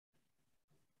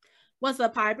What's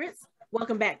up, hybrids?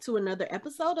 Welcome back to another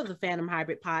episode of the Fandom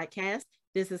Hybrid Podcast.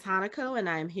 This is Hanako, and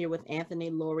I am here with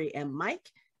Anthony, Lori, and Mike,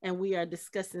 and we are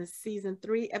discussing Season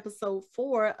 3, Episode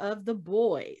 4 of The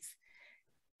Boys.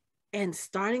 And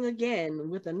starting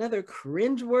again with another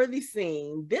cringeworthy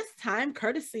scene, this time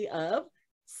courtesy of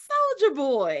Soldier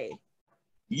Boy.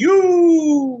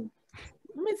 You!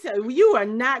 Let me tell you, you are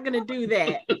not going to do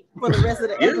that for the rest of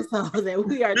the episode that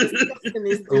we are discussing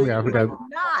this. Oh, yeah,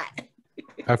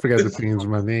 I forgot to change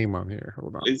my name on here.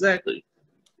 Hold on. Exactly.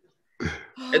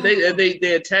 And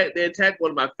they attacked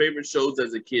one of my favorite shows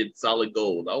as a kid, Solid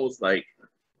Gold. I was like,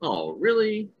 oh,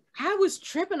 really? I was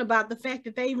tripping about the fact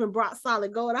that they even brought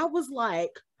Solid Gold. I was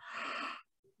like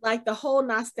the whole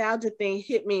nostalgia thing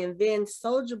hit me, and then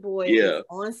Soldier Boy is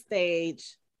on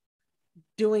stage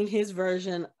doing his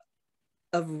version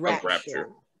of Rapture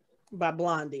by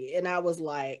Blondie, and I was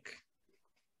like,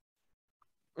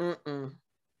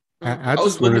 I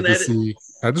just wanted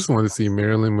to see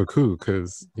Marilyn McCoo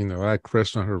because I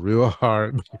crushed on her real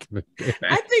hard back in the day.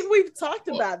 I think we've talked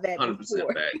about that 100%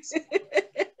 before. Facts.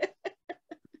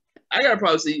 I gotta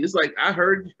probably see. It's like I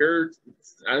heard.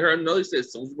 I know they said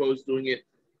Soldier Boy was doing it,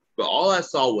 but all I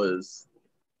saw was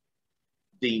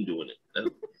Dean doing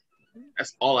it.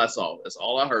 That's all I saw. That's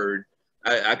all I heard.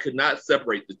 I could not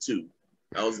separate the two.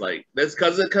 I was like, that's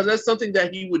because that's something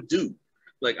that he would do.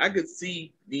 Like I could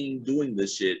see Dean doing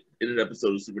this shit in an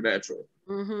episode of Supernatural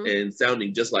and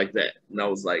sounding just like that. And I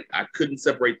was like, I couldn't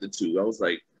separate the two. I was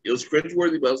like, it was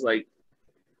cringeworthy, but I was like,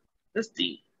 that's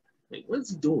Dean. Like, what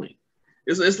is he doing?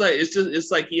 It's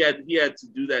like he had to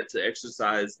do that to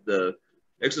exercise the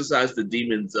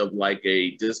demons of like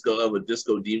a disco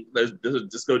demon. There's a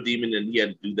disco demon, and he had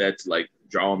to do that to like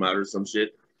draw him out or some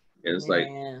shit. And it's like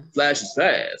Flash is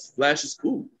fast, Flash is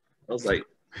cool. I was like,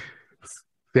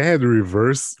 they had a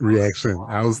reverse reaction.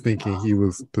 I was thinking he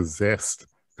was possessed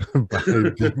by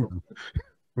a demon.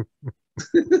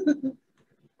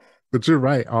 But you're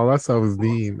right. All I saw was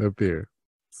Dean up there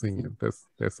singing.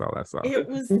 That's all I saw. It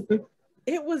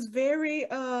was very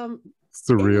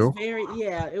surreal.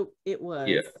 It was.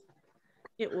 Yeah.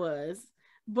 It was.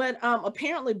 But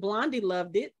apparently Blondie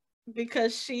loved it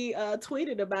because she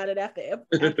tweeted about it after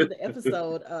the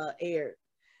episode aired.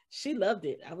 She loved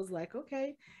it. I was like,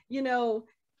 okay,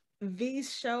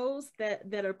 these shows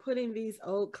that are putting these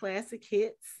old classic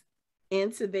hits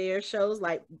into their shows,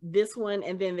 like this one,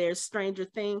 and then there's Stranger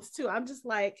Things too. I'm just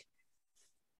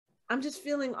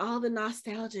feeling all the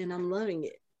nostalgia, and I'm loving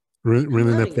it.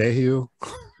 Running up that hill.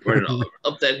 Running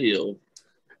up that hill.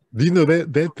 Do you know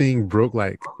that thing broke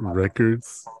like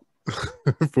records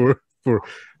for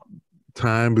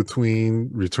time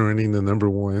between returning to number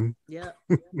one? Yeah.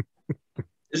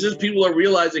 It's just people are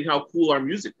realizing how cool our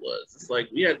music was. It's like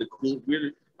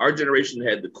our generation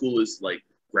had the coolest, like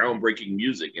groundbreaking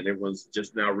music, and everyone's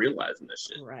just now realizing that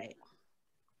shit.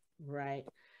 Right.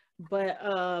 But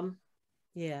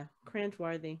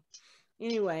cringeworthy.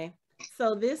 Anyway,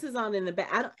 so this is on in the back.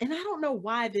 I don't know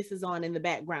why this is on in the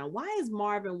background. Why is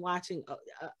Marvin watching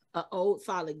a old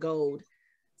Solid Gold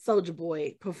Soldier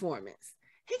Boy performance?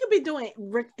 He could be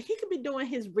doing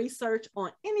his research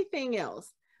on anything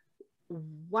else.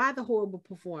 Why the horrible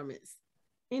performance?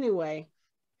 Anyway,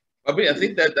 I mean, I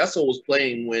think that's what was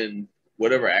playing when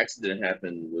whatever accident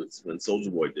happened was when Soldier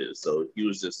Boy did. So he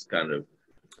was just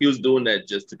he was doing that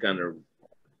just to kind of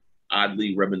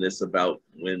oddly reminisce about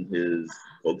when his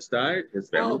folks died, his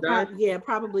family died.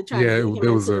 Probably trying to get him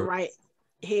into the right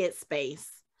headspace.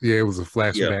 Yeah, it was a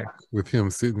flashback with him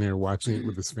sitting there watching it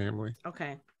with his family.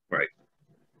 Okay. Right.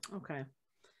 Okay.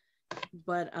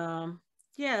 But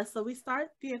so we start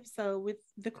the episode with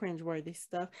the cringeworthy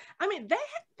stuff. I mean, they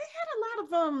had a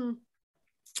lot of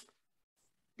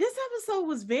this episode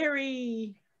was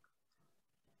very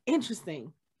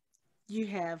interesting. You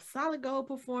have Solid Gold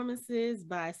performances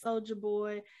by Soldier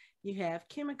Boy. You have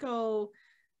Kimiko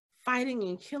fighting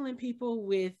and killing people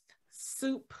with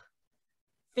soup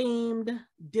themed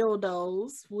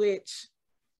dildos, which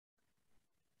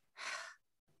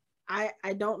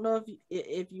I don't know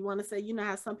if you want to say,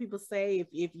 how some people say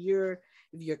if you're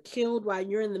killed while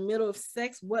you're in the middle of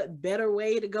sex, what better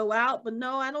way to go out? But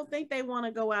no, I don't think they want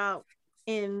to go out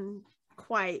in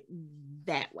quite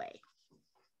that way.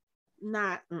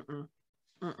 Not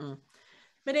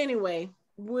But anyway,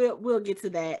 we'll get to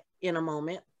that in a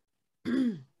moment. I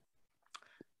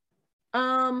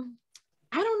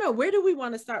don't know, where do we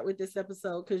want to start with this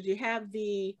episode? Because you have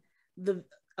the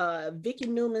Vicky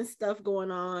Newman stuff going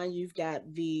on. You've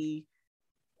got the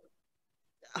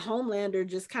Homelander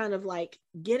just kind of like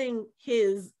getting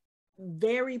his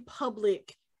very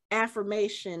public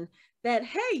affirmation that,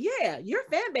 hey, yeah, your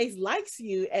fan base likes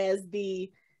you as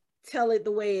the tell it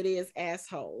the way it is,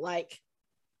 asshole. Like,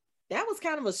 that was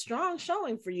kind of a strong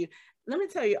showing for you. Let me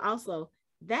tell you also,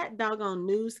 that doggone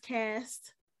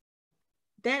newscast,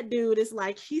 that dude is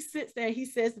like, he sits there, he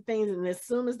says the things, and as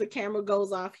soon as the camera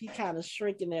goes off, he kind of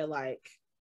shrinking there like,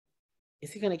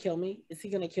 is he gonna kill me? Is he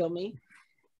gonna kill me?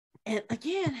 And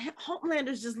again,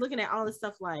 Homelander's just looking at all this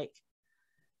stuff like,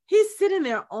 he's sitting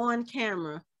there on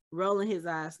camera, rolling his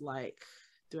eyes like,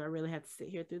 do I really have to sit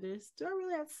here through this? Do I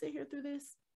really have to sit here through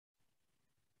this?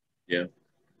 Yeah.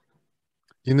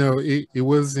 You know, it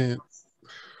wasn't,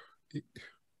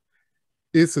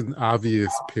 it's an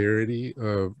obvious parody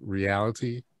of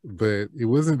reality, but it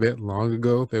wasn't that long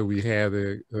ago that we had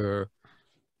a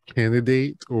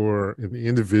candidate or an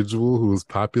individual who was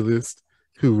populist,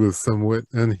 who was somewhat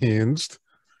unhinged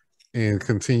and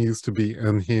continues to be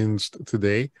unhinged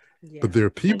today. Yeah. But there are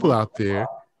people out there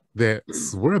that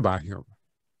swear by him.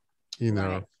 You know,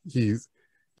 Right. he's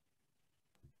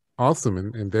awesome.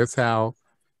 And that's how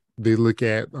they look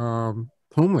at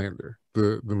Homelander.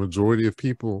 The majority of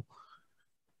people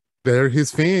that are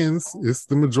his fans is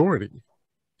the majority.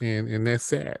 And that's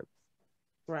sad.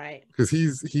 Right. Because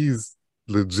he's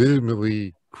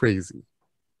legitimately crazy.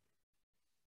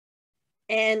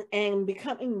 And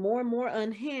becoming more and more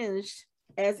unhinged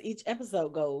as each episode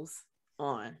goes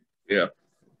on. Yeah.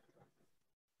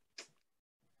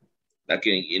 Not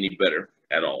getting any better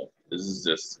at all. This is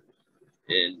just,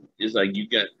 and it's like you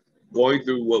got going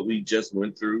through what we just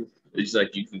went through. It's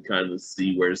like you can kind of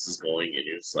see where this is going, and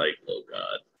you're just like, oh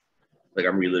god, like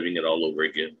I'm reliving it all over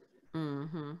again.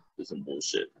 Mm-hmm. It's some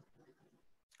bullshit.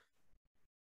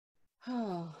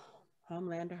 Oh,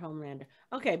 Homelander.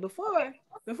 Okay, before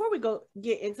we go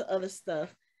get into other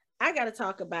stuff, I got to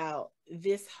talk about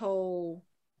this whole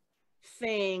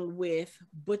thing with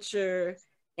Butcher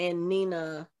and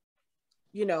Nina,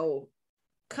 you know,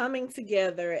 coming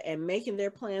together and making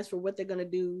their plans for what they're going to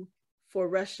do for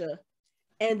Russia,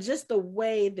 and just the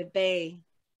way that they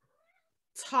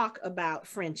talk about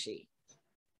Frenchie.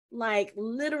 Like,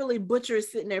 literally, Butcher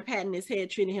is sitting there patting his head,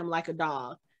 treating him like a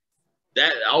dog.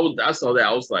 That I saw that,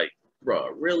 I was like, bro,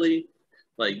 really?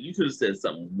 Like, you could have said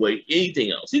something,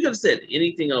 anything else. You could have said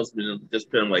anything else, but just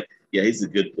been like, yeah, he's a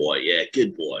good boy. Yeah,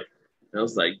 good boy. And I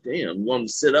was like, damn, you want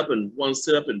to sit up and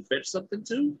fetch something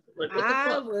too? Like, what the I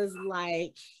fuck? was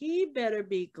like, he better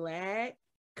be glad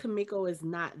Kimiko is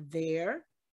not there,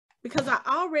 because I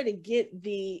already get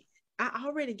the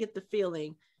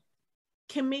feeling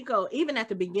Kimiko, even at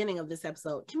the beginning of this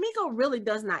episode, Kimiko really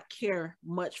does not care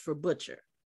much for Butcher.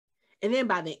 And then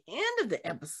by the end of the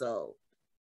episode,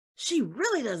 she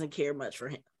really doesn't care much for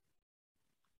him.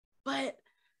 But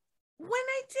when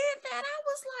they did that, I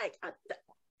was like,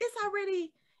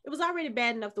 it was already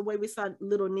bad enough the way we saw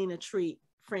little Nina treat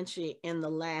Frenchie in the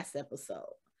last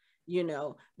episode, you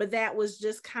know, but that was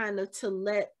just kind of to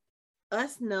let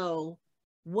us know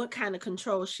what kind of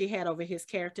control she had over his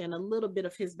character and a little bit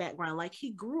of his background. Like,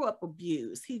 he grew up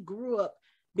abused. He grew up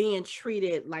being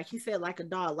treated, like he said, like a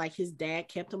dog, like his dad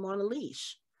kept him on a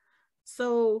leash.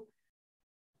 So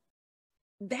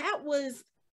that was,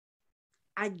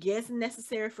 I guess,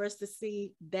 necessary for us to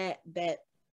see that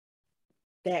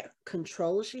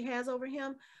control she has over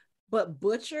him. But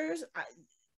Butcher's,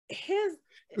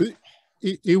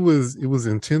 it was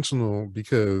intentional,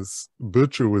 because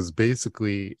Butcher was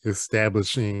basically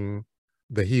establishing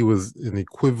that he was an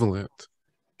equivalent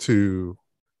to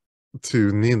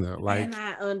Nina. Like,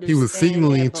 he was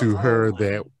signaling that, to her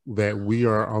that we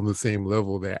are on the same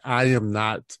level, that I am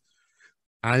not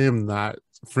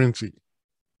Frenchie.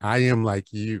 I am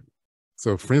like you.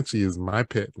 So Frenchie is my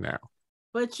pet now.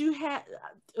 But you had,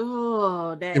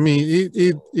 that. I mean,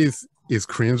 it's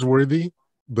cringeworthy,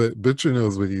 but Butcher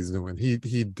knows what he's doing. He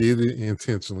did it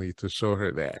intentionally to show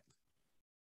her that.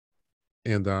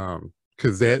 And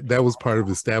because that was part of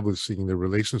establishing the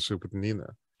relationship with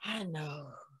Nina. I know.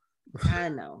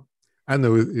 I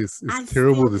know it's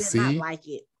terrible to see. Not like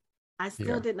it. I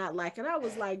still did not like it. I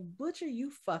was like, Butcher,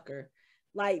 you fucker.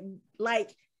 Like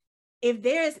if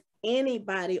there's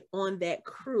anybody on that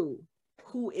crew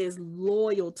who is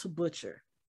loyal to Butcher,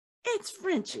 it's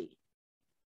Frenchie.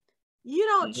 You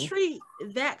don't treat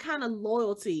that kind of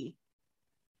loyalty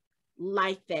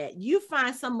like that. You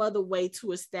find some other way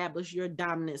to establish your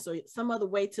dominance, or some other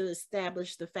way to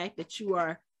establish the fact that you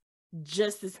are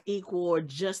just as equal or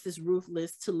just as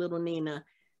ruthless to little Nina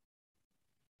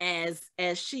as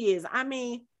she is. I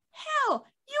mean, hell,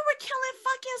 you were killing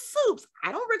fucking soups.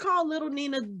 I don't recall little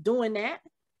Nina doing that.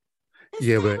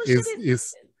 Yeah, but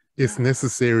it's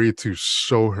necessary to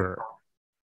show her,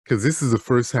 because this is the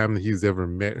first time that he's ever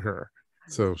met her.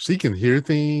 So she can hear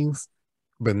things,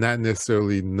 but not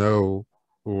necessarily know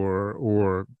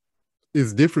or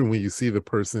it's different when you see the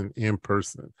person in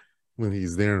person, when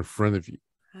he's there in front of you.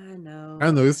 I know.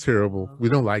 I know it's terrible. We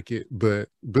don't like it, but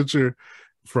Butcher,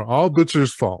 for all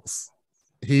Butcher's faults,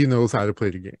 he knows how to play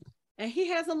the game. And he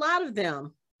has a lot of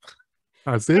them.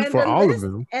 I said for all of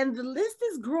them. And the list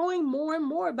is growing more and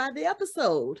more by the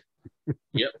episode.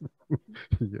 Yep.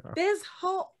 Yeah.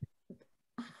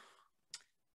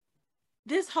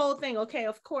 This whole thing, okay,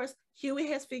 of course, Huey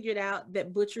has figured out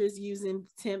that Butcher is using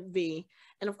Temp V.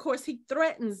 And of course, he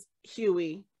threatens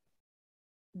Huey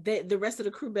that the rest of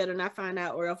the crew better not find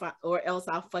out, or else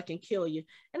I'll fucking kill you.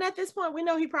 And at this point, we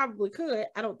know he probably could.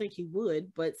 I don't think he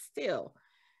would, but still.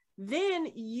 Then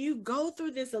you go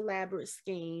through this elaborate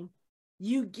scheme.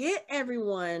 You get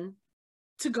everyone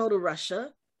to go to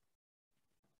Russia.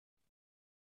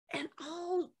 And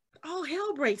all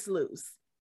hell breaks loose.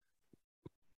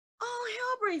 All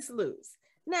hell breaks loose.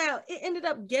 Now, it ended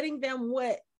up getting them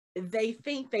what they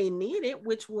think they needed,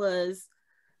 which was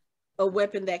a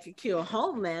weapon that could kill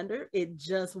Homelander. It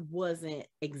just wasn't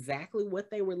exactly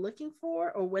what they were looking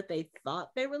for or what they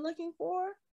thought they were looking for.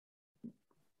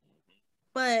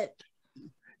 But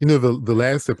you know, the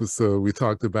last episode we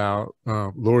talked about,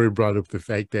 Lori brought up the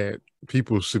fact that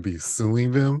people should be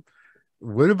suing them.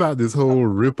 What about this whole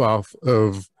ripoff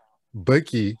of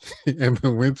Bucky and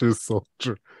the Winter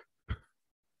Soldier?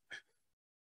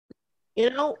 You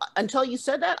know, until you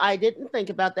said that, I didn't think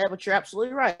about that, but you're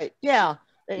absolutely right. Yeah.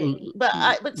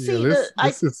 But see, let's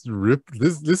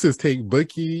just take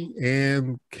Bucky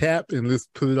and Cap and let's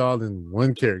put it all in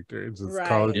one character and just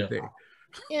call it a day.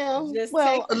 Yeah. Just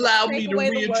allow me to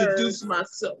reintroduce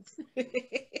myself.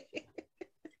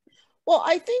 Well,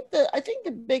 I think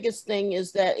the biggest thing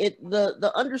is that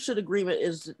the understood agreement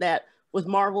is that with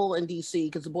Marvel and DC,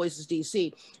 because the boys is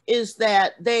DC, is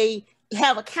that they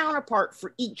have a counterpart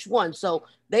for each one. So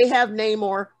they have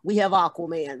Namor, we have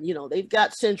Aquaman, you know, they've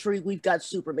got Sentry, we've got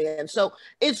Superman. So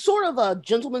it's sort of a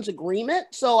gentleman's agreement.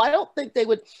 So I don't think they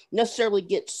would necessarily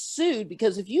get sued,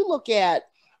 because if you look at,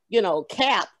 you know,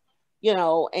 Cap, you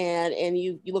know, and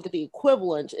you look at the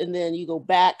equivalent and then you go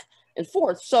back and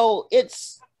forth. So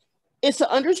it's an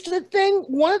understood thing.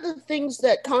 One of the things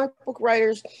that comic book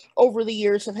writers over the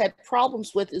years have had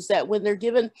problems with is that when they're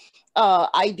given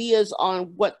ideas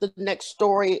on what the next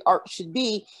story arc should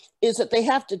be, is that they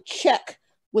have to check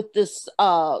with this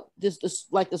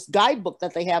guidebook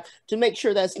that they have to make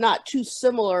sure that's not too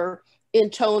similar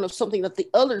in tone of something that the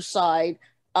other side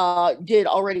did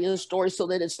already in the story, so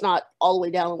that it's not all the way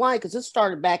down the line, because it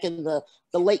started back in the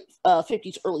late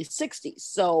 50s, early 60s.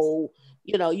 So,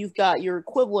 you know, you've got your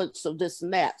equivalents of this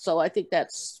and that. So I think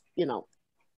that's, you know.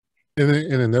 And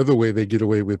another way they get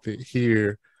away with it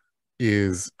here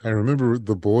is, I remember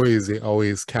the boys, they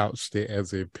always couched it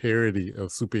as a parody of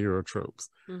superhero tropes.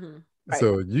 Mm-hmm. Right.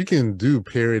 So you can do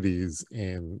parodies,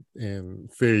 and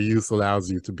fair use allows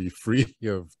you to be free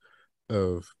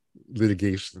of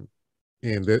litigation.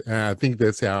 And I think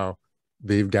that's how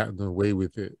they've gotten away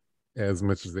with it as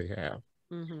much as they have.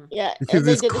 Mm-hmm. Yeah, because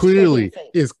it's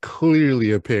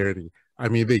clearly a parody. I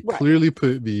mean, they clearly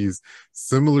put these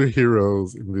similar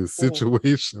heroes in this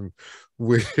situation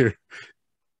where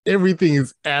everything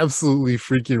is absolutely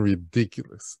freaking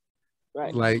ridiculous.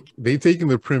 Right. Like, they taken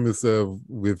the premise of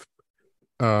with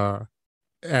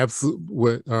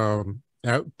absolute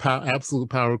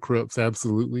power corrupts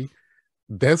absolutely.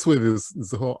 That's what this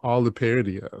all the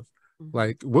parody of. Mm-hmm.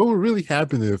 Like, what would really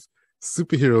happen if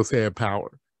superheroes had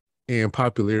power and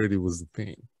popularity was the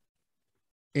thing?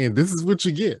 And this is what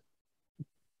you get.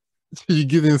 You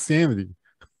get insanity.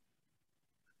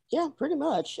 Yeah, pretty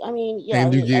much. I mean, yeah.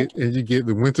 And you get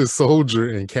the Winter Soldier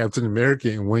and Captain America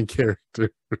in one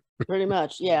character. Pretty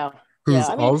much, yeah. Who's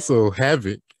also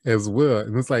Havoc as well.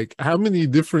 And it's like, how many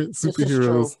different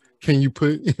superheroes can you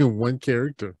put in one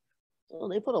character? Well,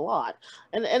 they put a lot.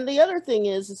 And the other thing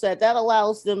is that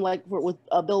allows them, like with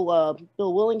Bill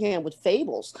Willingham with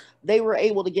Fables, they were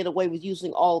able to get away with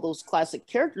using all those classic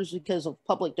characters because of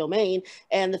public domain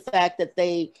and the fact that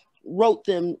they wrote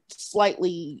them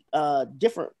slightly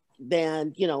different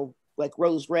than, you know, like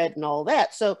Rose Red and all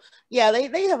that. So yeah,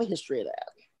 they have a history of that.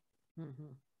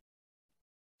 Mm-hmm.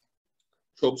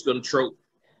 Trope's gonna trope.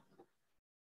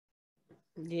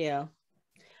 Yeah,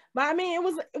 but I mean, it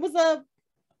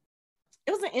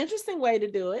was an interesting way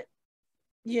to do it.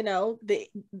 You know,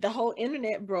 the whole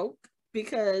internet broke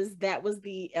because that was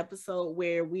the episode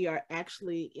where we are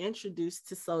actually introduced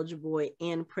to Soldier Boy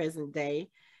in present day.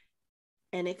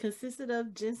 And it consisted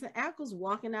of Jensen Ackles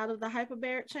walking out of the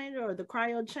hyperbaric chamber or the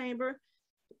cryo chamber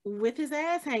with his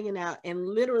ass hanging out. And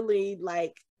literally,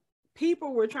 like,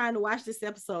 people were trying to watch this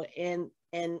episode and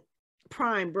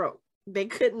Prime broke. They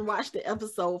couldn't watch the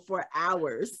episode for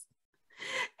hours.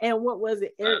 And what was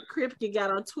it? Eric Kripke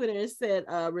got on Twitter and said,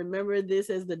 remember this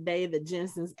as the day that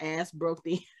Jensen's ass broke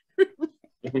the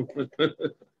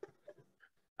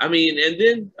I mean, and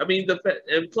then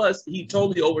and plus he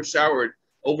totally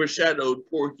overshadowed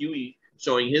poor Huey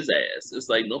showing his ass. It's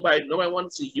like nobody wanted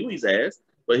to see Huey's ass,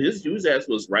 but Huey's ass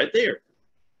was right there.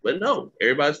 But no,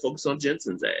 everybody's focused on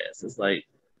Jensen's ass. It's like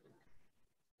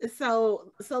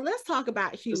so let's talk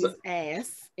about Huey's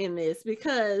ass in this,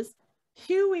 because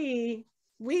Huey,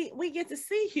 we get to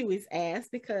see Huey's ass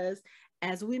because,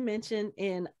 as we mentioned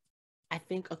in I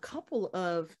think a couple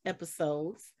of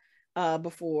episodes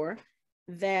before,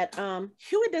 that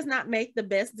Huey does not make the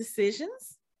best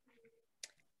decisions.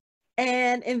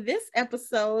 And in this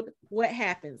episode, what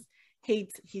happens? He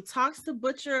talks to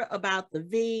Butcher about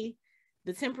the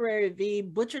temporary V.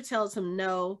 Butcher tells him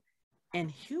no, and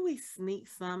Huey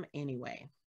sneaks some anyway.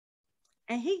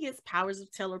 And he gets powers of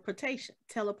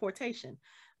teleportation.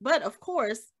 But of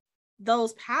course,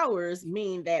 those powers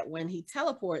mean that when he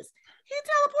teleports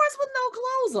with no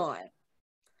clothes on.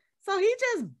 So he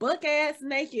just buck ass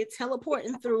naked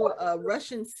teleporting through a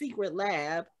Russian secret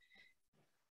lab.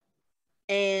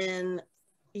 And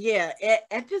yeah,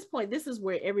 at this point, this is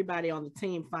where everybody on the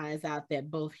team finds out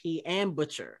that both he and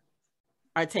Butcher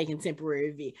are taking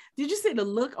temporary V. Did you see the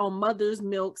look on Mother's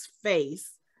Milk's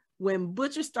face when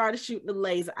Butcher started shooting the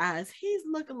laser eyes? He's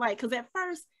looking like, because at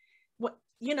first,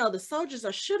 the soldiers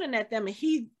are shooting at them, and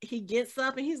he gets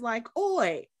up and he's like,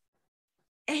 "Oi!"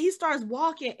 And he starts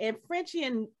walking, and Frenchie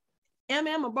and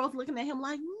MM are both looking at him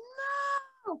like,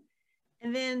 "No!"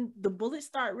 And then the bullets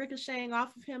start ricocheting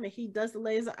off of him, and he does the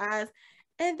laser eyes,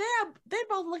 and they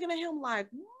both looking at him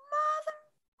like,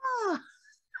 "Mother,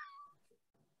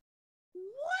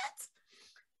 what?"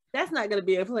 That's not going to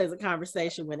be a pleasant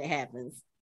conversation when it happens.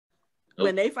 Nope.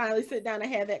 When they finally sit down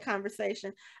and have that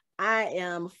conversation, I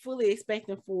am fully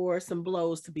expecting for some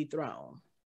blows to be thrown.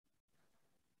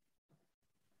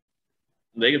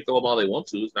 They can throw them all they want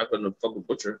to. It's not going to fuck with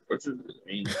Butcher. Butcher's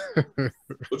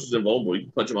invulnerable. You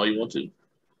can punch him all you want to.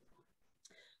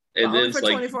 And then only for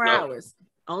 24 hours.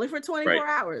 Only for 24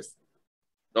 hours.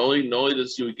 Not only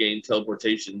does he gain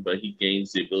teleportation, but he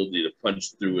gains the ability to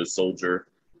punch through a soldier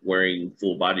wearing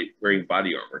body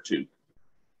armor too.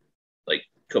 Like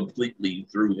completely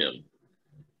through him.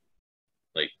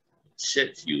 Like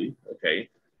shit, Huey. Okay.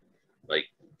 Like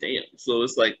damn. So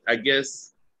it's like I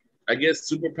guess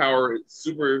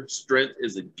super strength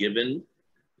is a given.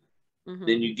 Mm-hmm.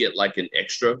 Then you get like an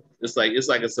extra. It's like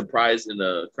a surprise in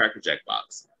a Cracker Jack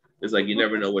box. It's like you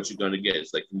never know what you're going to get.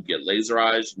 It's like you can get laser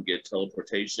eyes, you can get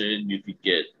teleportation, you can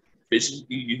get fish.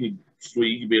 You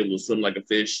can be able to swim like a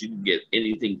fish. You can get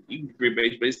anything. You can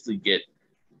basically get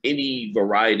any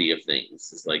variety of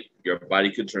things. It's like your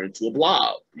body could turn into a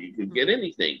blob. You can get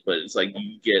anything, but it's like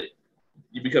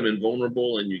you become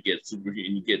invulnerable and you get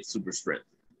super strength.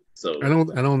 So I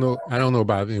don't know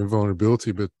about the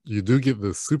invulnerability, but you do get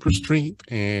the super strength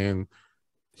and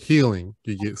healing.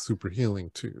 You get super healing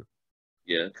too.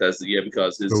 Yeah, because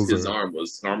his arm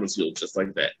was healed just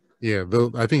like that. Yeah,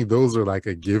 I think those are like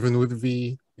a given with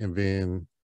V, and then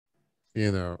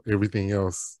everything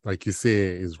else, like you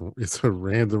said, it's a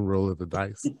random roll of the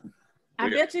dice. I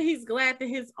bet you he's glad that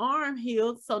his arm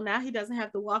healed, so now he doesn't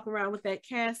have to walk around with that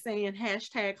cast saying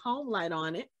 #Homelight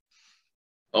on it.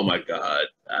 Oh my God.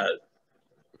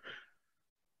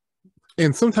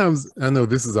 And sometimes, I know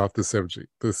this is off the subject,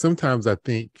 but sometimes I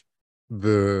think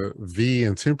the V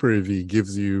and temporary V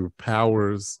gives you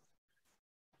powers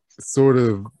sort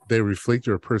of, they reflect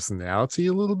your personality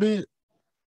a little bit.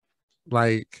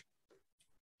 Like,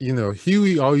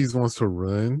 Huey always wants to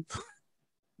run.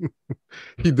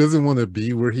 He doesn't want to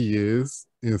be where he is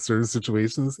in certain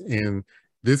situations, and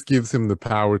this gives him the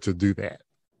power to do that.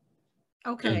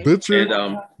 Okay. And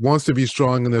Butcher wants to be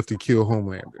strong enough to kill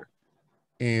Homelander.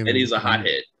 And he's a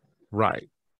hothead. Right.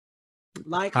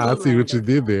 Like I see what you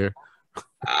did there.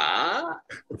 I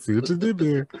see what you did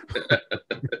there.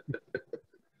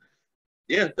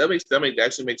 Yeah, that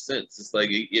actually makes sense. It's like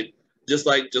it just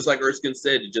like Erskine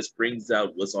said, it just brings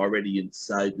out what's already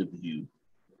inside of you.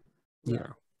 Yeah.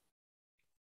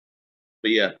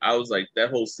 But yeah, I was like,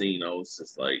 that whole scene, I was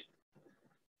just like,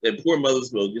 and poor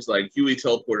Mother's Milk, just like Huey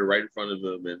teleported right in front of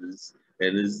him, and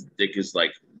his dick is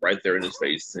like right there in his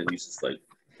face, and he's just like.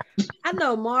 I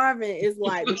know Marvin is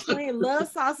like between Love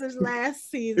Sausage last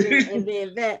season and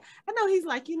then that. I know he's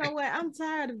like, you know what? I'm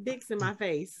tired of dicks in my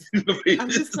face. I'm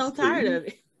just so tired of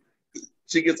it.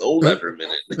 She gets old after a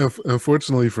minute.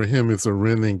 Unfortunately for him, it's a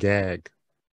running gag.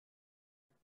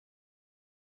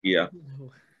 Yeah.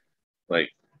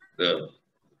 Like,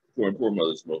 poor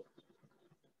Mother's Milk.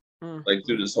 Like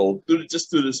through this whole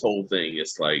thing,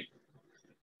 it's like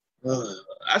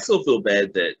I still feel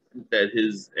bad that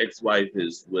his ex-wife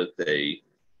is with a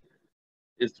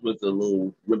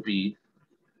little wimpy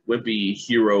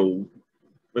hero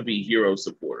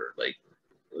supporter. Like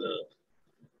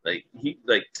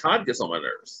Todd gets on my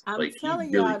nerves. I'm Like he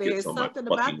telling really y'all, gets there's on my something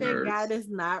fucking about that guy nerves. that's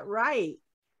not right.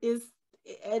 Is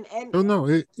and Oh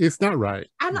no, it's not right.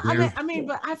 I mean,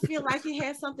 but I feel like it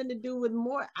has something to do with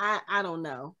more. I don't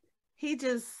know. He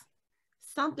just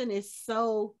something is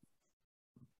so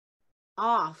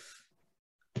off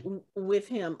with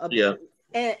him. Yeah.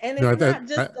 And No, it's not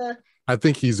just I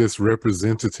think he's just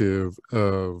representative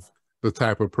of the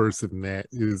type of person that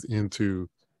is into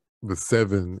the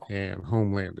Seven and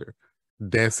Homelander.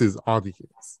 That's his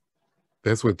audience.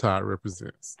 That's what Todd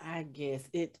represents. I guess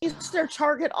He's their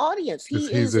target audience.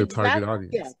 He's their target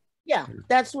audience. Yeah,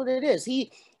 that's what it is.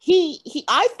 He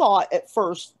I thought at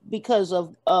first, because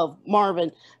of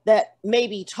Marvin, that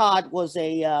maybe Todd was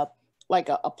a like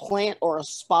a plant or a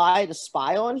spy to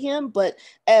spy on him. But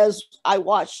as I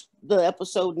watched the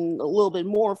episode and a little bit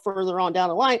more further on down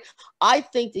the line, I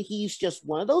think that he's just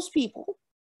one of those people,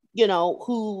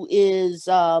 who is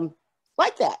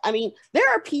like that. I mean, there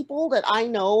are people that I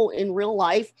know in real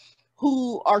life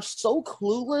who are so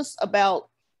clueless about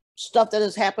stuff that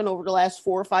has happened over the last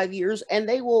 4 or 5 years, and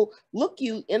they will look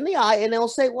you in the eye and they'll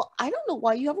say, well, I don't know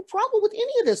why you have a problem with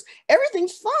any of this.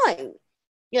 Everything's fine.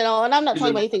 And I'm not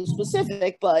talking about anything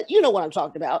specific, but you know what I'm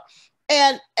talking about.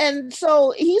 And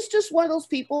so he's just one of those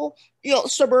people,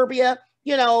 suburbia,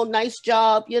 nice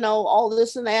job, all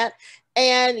this and that.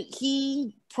 And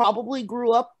he probably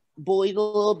grew up bullied a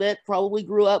little bit, probably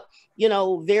grew up,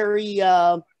 very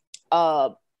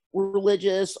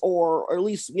religious, or at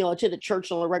least, attended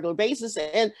church on a regular basis.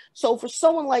 And so for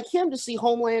someone like him to see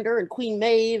Homelander and Queen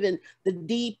Maeve and the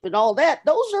Deep and all that,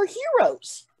 those are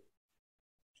heroes.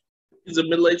 He's a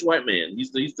middle-aged white man.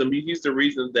 He's the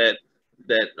reason that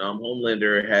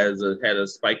Homelander had a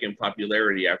spike in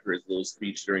popularity after his little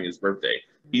speech during his birthday.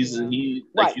 You said, he's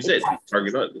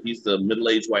target. He's the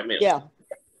middle-aged white man.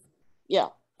 Yeah.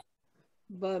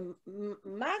 But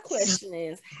my question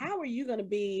is, how are you going to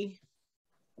be?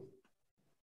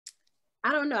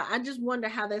 I don't know. I just wonder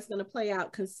how that's going to play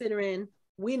out, considering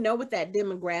we know what that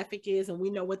demographic is, and we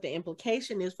know what the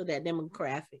implication is for that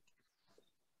demographic.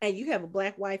 And you have a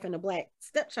black wife and a black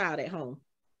stepchild at home.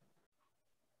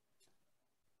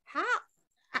 How?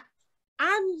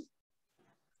 I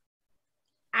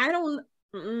don't.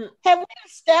 Have we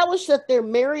established that they're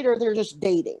married or they're just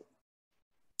dating?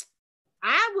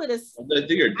 I would assume that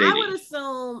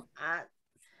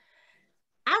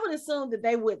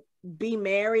they would be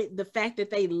married. The fact that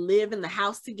they live in the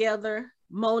house together.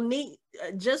 Monique,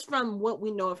 just from what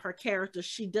we know of her character,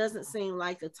 she doesn't seem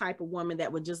like the type of woman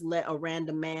that would just let a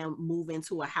random man move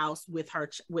into a house with her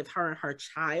and her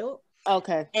child.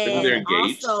 Okay. And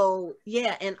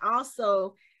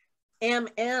also,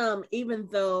 MM, even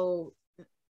though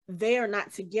they are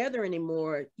not together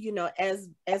anymore, as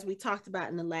we talked about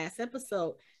in the last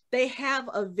episode, they have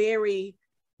a very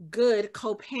good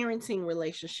co-parenting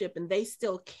relationship, and they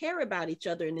still care about each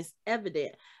other, and it's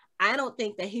evident. I don't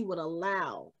think that he would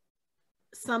allow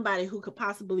somebody who could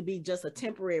possibly be just a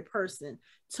temporary person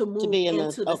to move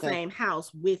into the same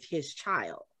house with his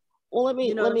child. Well, let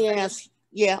me ask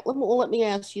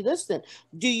you this then.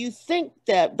 Do you think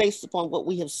that, based upon what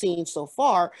we have seen so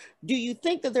far, do you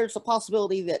think that there's a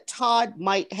possibility that Todd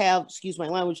might have, excuse my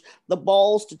language, the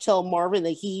balls to tell Marvin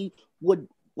that he would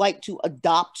like to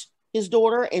adopt his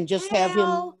daughter and just have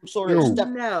him sort of step?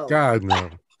 No. God,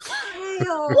 no.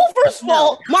 Well, first of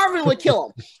all, Marvin would kill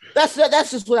him. That's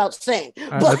just without saying.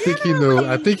 But I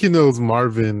think he knows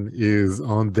Marvin is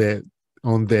on that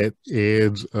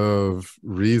edge of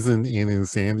reason and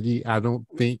insanity. I don't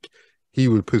think he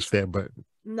would push that button.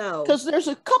 No, because there's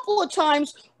a couple of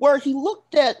times where he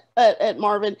looked at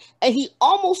Marvin and he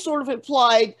almost sort of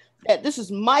implied that this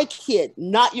is my kid,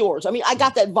 not yours. I mean, I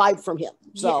got that vibe from him.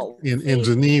 So and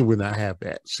Janine would not have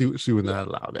that. She would not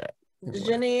allow that.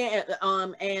 Janine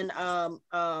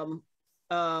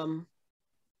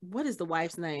what is the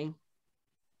wife's name?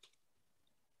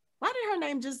 Why did her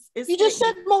name just escape? You just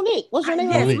said Monique. What's her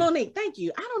name? Yes, Monique. Thank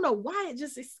you. I don't know why it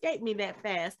just escaped me that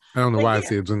fast. I don't know why I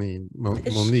said Janine.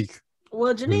 Monique.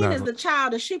 Well, Janine is the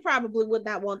child, and she probably would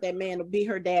not want that man to be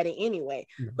her daddy anyway.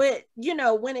 Mm-hmm. But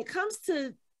when it comes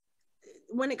to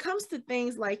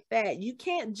things like that, you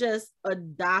can't just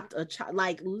adopt a child.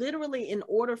 Like, literally, in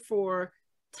order for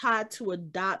Todd to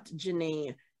adopt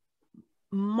Janine,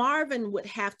 Marvin would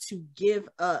have to give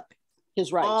up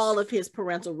his rights, all of his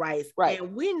parental rights. Right.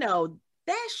 And we know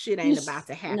that shit ain't about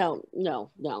to happen. No.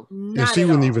 And she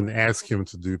wouldn't even ask him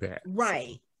to do that.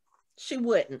 Right. She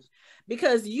wouldn't.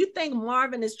 Because you think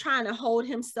Marvin is trying to hold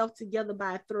himself together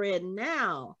by a thread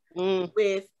now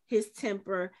with his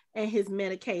temper and his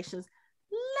medications.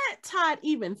 Let Todd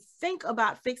even think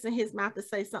about fixing his mouth to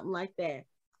say something like that.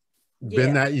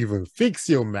 Then not even fix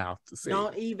your mouth to say.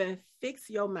 Don't even fix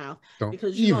your mouth. Don't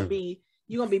because even.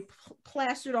 you're gonna be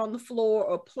plastered on the floor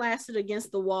or plastered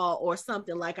against the wall or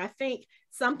something. Like, I think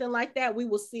something like that, we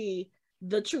will see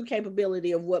the true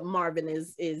capability of what Marvin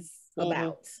is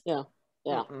about. Yeah.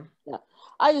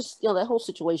 I just, that whole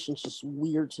situation is just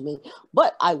weird to me.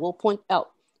 But I will point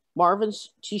out, Marvin's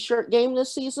t-shirt game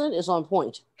this season is on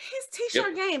point. His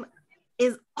t-shirt game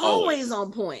is always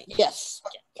on point. Yes.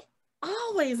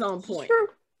 Always on point. True.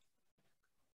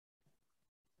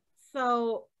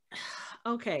 So,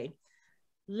 okay.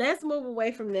 Let's move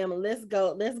away from them and let's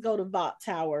go to Vault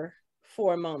Tower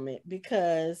for a moment,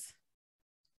 because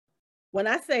when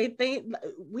I say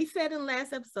we said in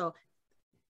last episode,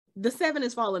 the 7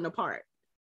 is falling apart.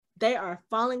 They are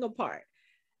falling apart.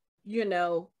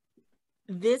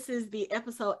 This is the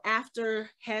episode after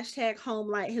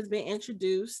 #Homelight has been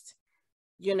introduced.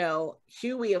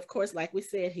 Huey, of course, like we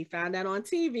said, he found out on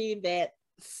TV that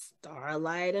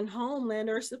Starlight and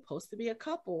Homelander are supposed to be a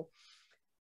couple.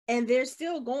 And they're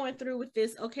still going through with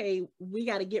this, okay, we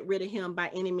got to get rid of him by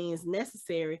any means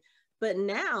necessary. But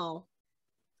now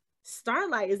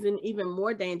Starlight is in even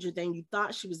more danger than you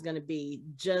thought she was going to be,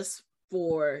 just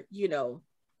for,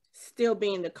 still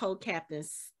being the co-captain,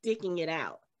 sticking it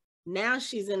out. Now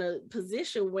she's in a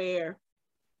position where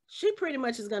she pretty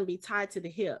much is going to be tied to the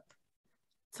hip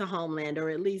to Homelander, or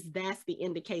at least that's the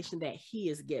indication that he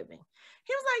is giving.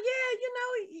 He was like, yeah,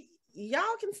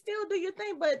 y'all can still do your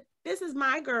thing, but this is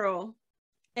my girl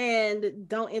and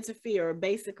don't interfere.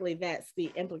 Basically, that's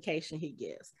the implication he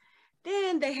gives.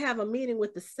 Then they have a meeting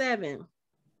with the 7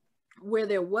 where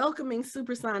they're welcoming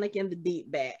Supersonic and the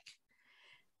Deep back.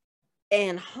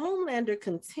 And Homelander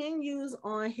continues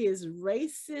on his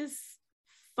racist,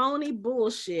 phony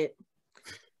bullshit.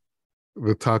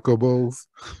 The taco bowls.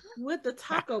 With the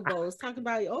taco bowls, talking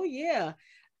about, oh yeah,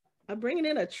 I'm bringing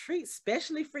in a treat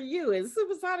specially for you. And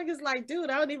Supersonic is like, dude,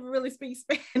 I don't even really speak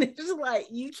Spanish. Just like,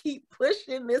 you keep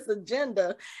pushing this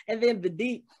agenda. And then the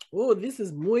Deep, oh, this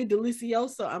is muy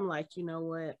delicioso. I'm like, you know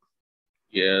what?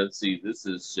 Yeah, see, this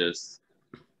is just,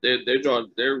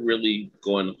 they're really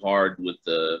going hard with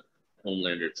the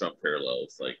Homelander Trump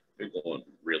parallels. Like, they're going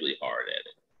really hard at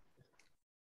it.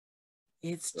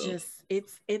 It's just,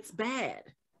 it's bad.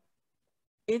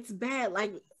 It's bad.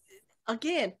 Like,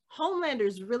 again, Homelander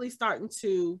is really starting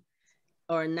to,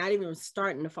 or not even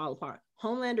starting to fall apart.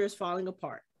 Homelander is falling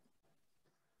apart.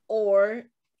 Or,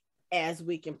 as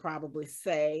we can probably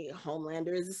say,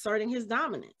 Homelander is asserting his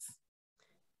dominance.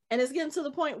 And it's getting to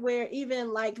the point where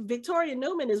even like Victoria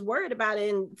Newman is worried about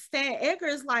it, and Stan Edgar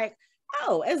is like,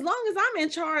 oh, as long as I'm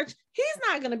in charge, he's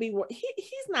not going to be,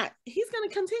 he's going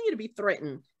to continue to be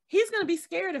threatened. He's going to be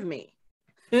scared of me.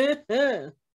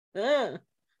 Yeah. Let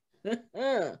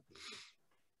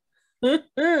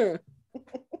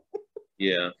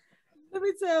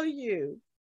me tell you,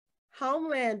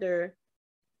 Homelander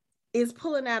is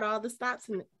pulling out all the stops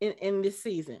in this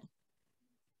season.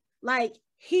 Like,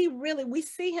 he really, we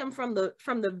see him from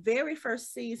the very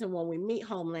first season when we meet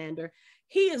Homelander.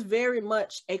 He is very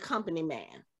much a company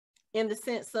man, in the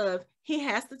sense of he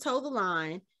has to toe the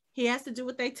line. He has to do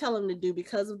what they tell him to do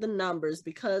because of the numbers,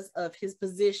 because of his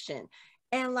position.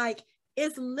 And like,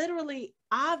 it's literally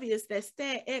obvious that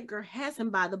Stan Edgar has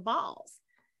him by the balls.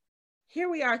 Here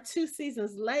we are 2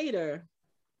 seasons later,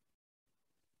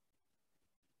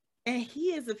 and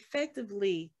he is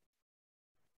effectively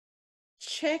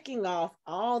checking off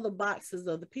all the boxes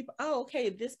of the people. Oh, okay,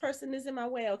 this person is in my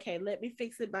way. Okay, let me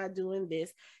fix it by doing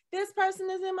this. This person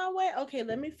is in my way. Okay,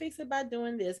 let me fix it by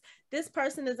doing this. This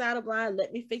person is out of line.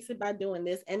 Let me fix it by doing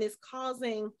this. And it's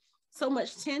causing so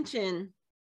much tension,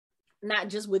 not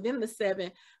just within the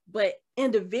 7, but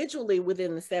individually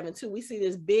within the 7 too. We see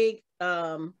this big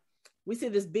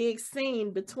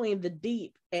scene between the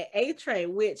Deep and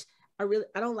A-Train, which I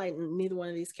don't like neither one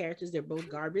of these characters. They're both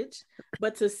garbage.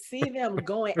 But to see them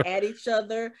going at each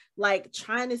other, like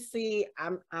trying to see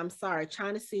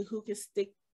who can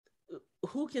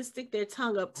stick their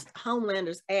tongue up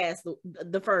Homelander's ass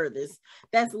the furthest.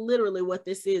 That's literally what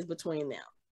this is between them.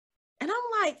 And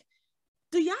I'm like,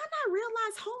 do y'all not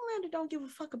realize Homelander don't give a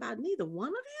fuck about neither one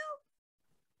of you?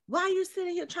 Why are you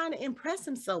sitting here trying to impress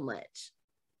him so much?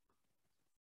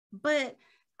 But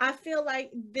I feel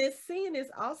like this scene is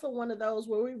also one of those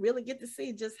where we really get to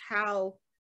see just how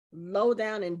low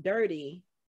down and dirty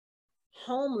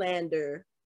Homelander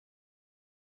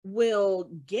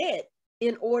will get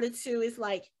in order to, it's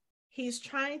like, he's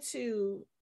trying to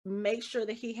make sure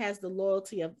that he has the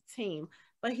loyalty of the team,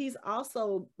 but he's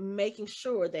also making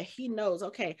sure that he knows,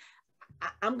 okay,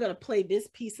 I'm going to play this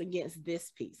piece against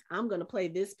this piece. I'm going to play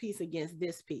this piece against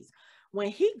this piece. When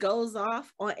he goes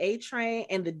off on A-Train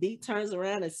and the D turns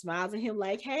around and smiles at him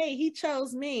like, hey, he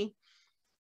chose me.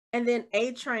 And then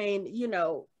A-Train, you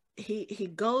know, he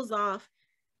goes off,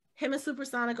 him and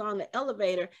Supersonic are on the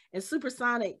elevator, and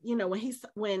Supersonic, you know,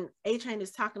 when A-Train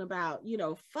is talking about, you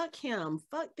know, fuck him,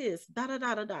 fuck this, da da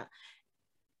da da da.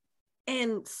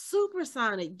 And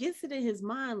Supersonic gets it in his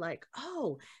mind like,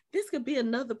 oh, this could be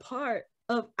another part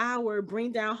of our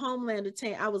bring down Homelander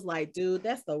team. I was like, dude,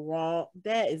 that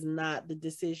is not the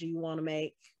decision you want to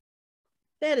make.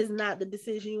 That is not the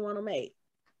decision you want to make.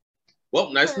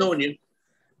 Well, nice knowing you.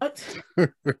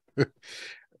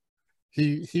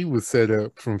 He was set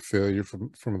up from failure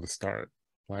from the start.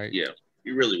 Like, yeah,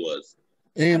 he really was.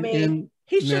 And I mean,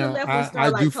 he should have left when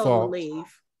Starlight told him to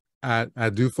leave. I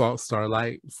do fault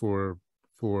Starlight for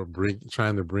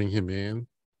trying to bring him in.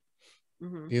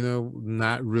 Mm-hmm. You know,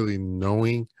 not really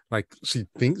knowing, like she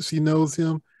thinks she knows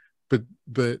him,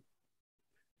 but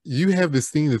you have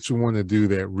this thing that you want to do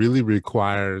that really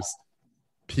requires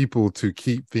people to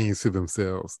keep things to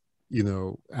themselves. You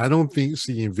know, I don't think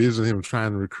she envisioned him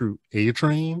trying to recruit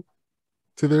A-Train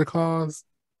to their cause,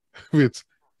 which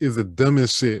is the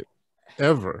dumbest shit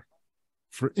ever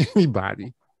for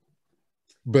anybody.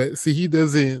 But see,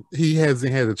 he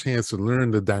hasn't had a chance to learn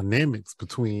the dynamics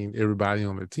between everybody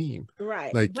on the team.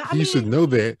 Right. Like, he should know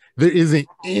that there isn't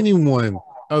anyone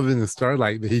other than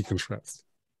Starlight that he can trust.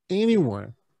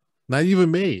 Anyone. Not even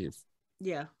Maeve.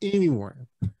 Yeah. Anyone.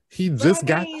 He just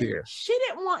got there. She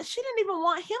didn't even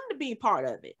want him to be part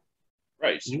of it.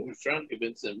 Right. She was trying to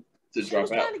convince him to drop out.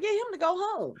 She was trying to get him to go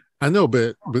home. I know,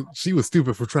 but she was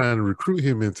stupid for trying to recruit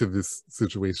him into this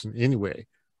situation anyway.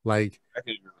 Like, I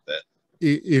can agree with that.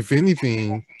 If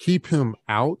anything, keep him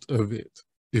out of it.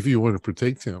 If you want to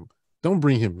protect him, don't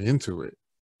bring him into it.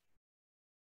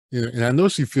 You know, and I know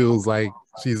she feels like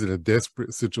she's in a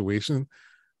desperate situation,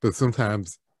 but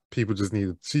sometimes people just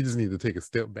need to take a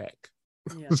step back.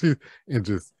 Yeah. And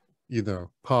just, you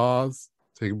know, pause,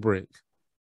 take a break.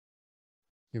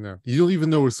 You know, you don't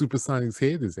even know where Supersonic's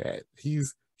head is at. He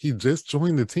just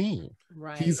joined the team.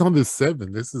 Right. He's on the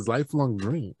 7. This is lifelong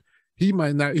dream. He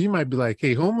might be like,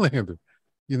 hey, Homelander,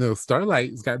 you know,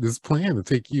 Starlight's got this plan to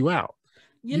take you out.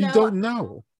 You don't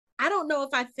know. I don't know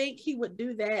if I think he would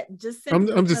do that.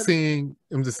 I'm just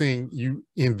saying, you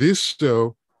in this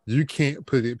show, you can't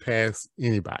put it past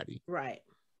anybody. Right.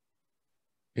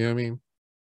 You know what I mean?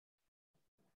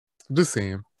 I'm just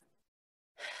saying.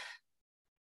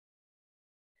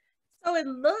 So it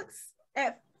looks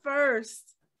at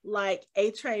first like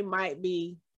A-Train might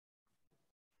be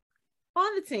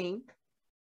on the team.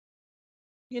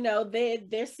 You know,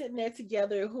 they're sitting there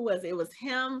together. Who was it? It was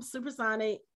him,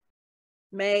 Supersonic,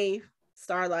 Maeve,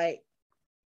 Starlight.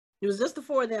 It was just the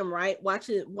 4 of them, right?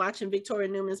 Watching Victoria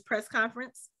Newman's press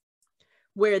conference,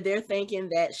 where they're thinking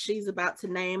that she's about to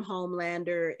name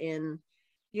Homelander in,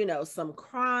 you know, some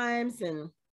crimes, and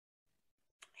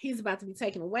he's about to be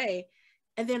taken away.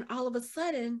 And then all of a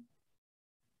sudden,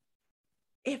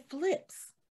 it flips.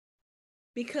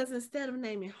 Because instead of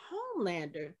naming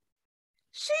Homelander,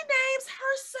 she names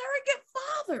her surrogate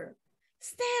father,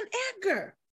 Stan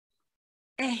Edgar.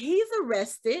 And he's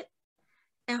arrested,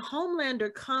 and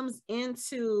Homelander comes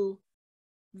into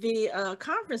the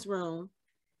conference room,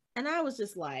 and I was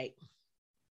just like,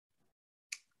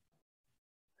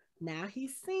 now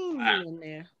he's seen you in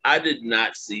there. I did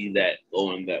not see that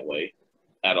going that way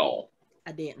at all.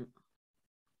 I didn't.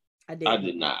 I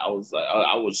did not. I was like,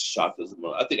 I was shocked as a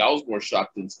mother. I think I was more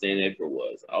shocked than Stan Edgar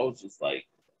was. I was just like,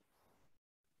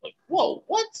 whoa,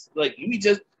 what? Like,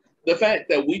 the fact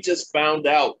that we just found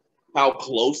out how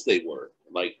close they were,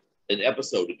 like an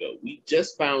episode ago. We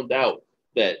just found out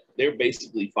that they're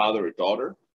basically father and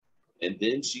daughter, and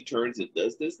then she turns and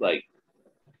does this, like,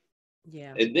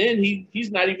 yeah. And then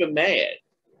he's not even mad.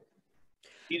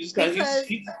 He just kind of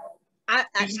he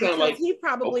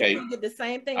probably figured the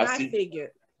same thing I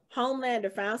figured.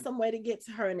 Homelander found some way to get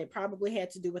to her, and it probably had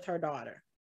to do with her daughter.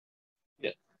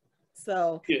 Yeah.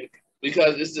 So. Yeah.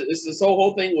 Because it's this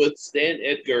whole thing with Stan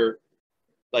Edgar,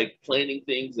 like planning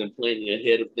things and planning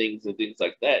ahead of things and things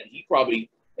like that. He probably,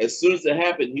 as soon as it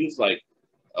happened, he was like,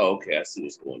 oh, okay, I see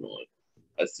what's going on.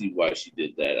 I see why she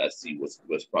did that. I see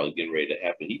what's probably getting ready to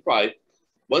happen. He probably,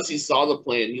 once he saw the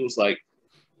plan, he was like,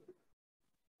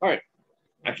 all right,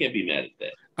 I can't be mad at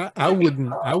that. I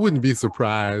wouldn't be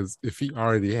surprised if he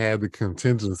already had the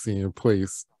contingency in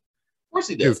place. Of course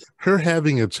he does. Her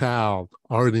having a child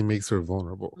already makes her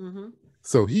vulnerable. Mm-hmm.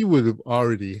 So he would have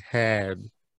already had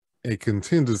a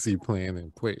contingency plan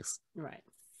in place. Right.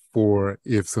 For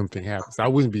if something happens. I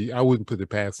wouldn't put it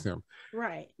past him.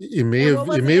 Right. It may and have what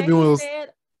was it may have been he one of those. said?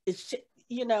 It's,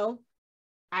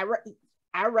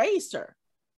 I raised her.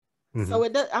 Mhm. So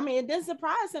it does. I mean, it didn't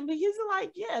surprise him, but he's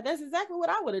like, yeah, that's exactly what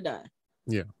I would have done.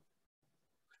 Yeah.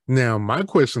 Now my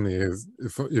question is,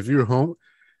 if you're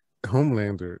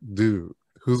Homelander, dude,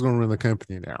 who's gonna run the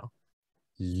company now?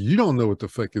 You don't know what the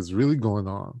fuck is really going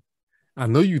on. I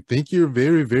know you think you're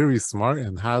very, very smart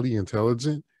and highly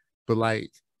intelligent, but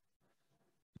like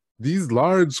these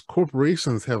large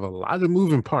corporations have a lot of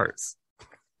moving parts.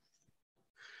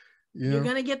 You're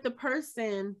gonna get the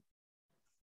person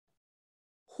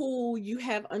who you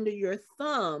have under your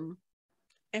thumb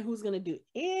and who's gonna do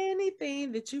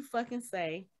anything that you fucking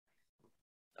say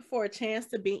for a chance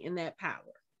to be in that power.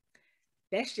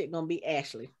 That shit gonna be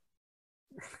Ashley.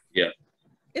 Yeah.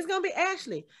 It's gonna be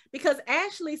Ashley, because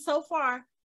Ashley so far,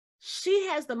 she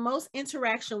has the most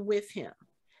interaction with him.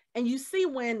 And you see,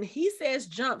 when he says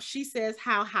jump, she says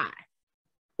how high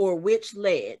or which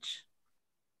ledge.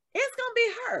 It's gonna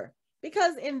be her,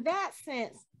 because in that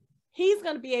sense, he's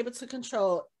gonna be able to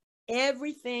control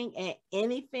everything and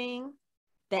anything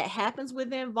that happens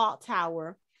within Vault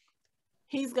Tower.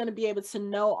 He's gonna be able to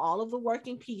know all of the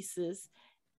working pieces.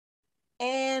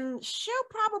 And she'll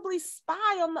probably spy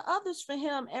on the others for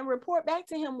him and report back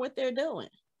to him what they're doing.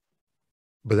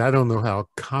 But I don't know how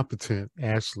competent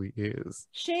Ashley is.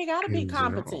 She ain't got to be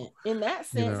competent in that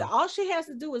sense. You know? All she has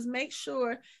to do is make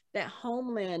sure that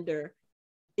Homelander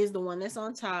is the one that's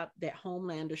on top, that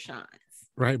Homelander shines.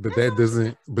 Right, but that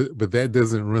doesn't. But that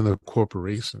doesn't run a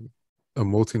corporation, a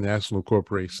multinational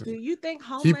corporation. Do you think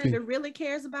Homelander really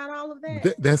cares about all of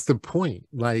that? That's the point.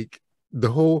 Like the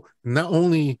whole. Not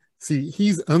only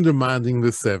he's undermining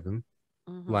the Seven.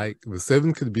 Mm-hmm. Like the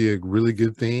Seven could be a really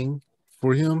good thing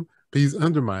for him, but he's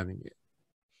undermining it.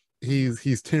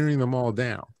 He's tearing them all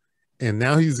down, and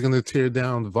now he's going to tear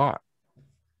down Vought.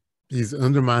 He's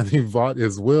undermining Vought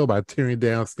as well by tearing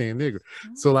down Stan Edgar.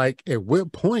 Mm-hmm. So, like, at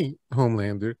what point,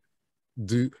 Homelander,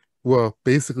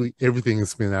 basically everything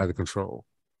is spinning out of control.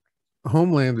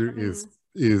 Homelander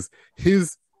is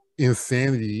his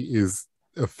insanity is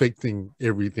affecting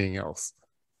everything else.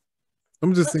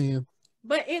 I'm just saying.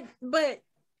 But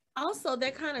also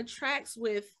that kind of tracks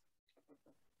with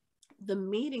the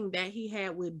meeting that he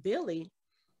had with Billy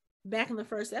back in the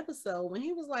first episode, when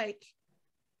he was like,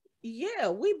 yeah,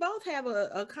 we both have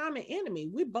a common enemy.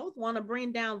 We both want to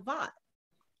bring down Vought.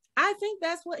 I think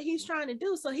that's what he's trying to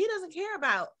do. So he doesn't care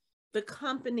about the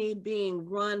company being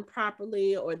run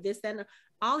properly or this, that, and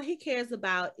all he cares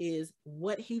about is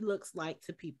what he looks like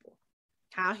to people,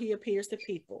 how he appears to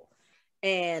people.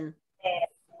 And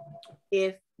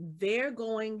if they're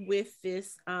going with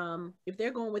this,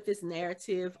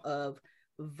 narrative of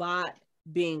Vought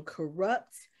being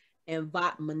corrupt and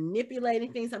Vought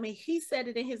manipulating things. I mean, he said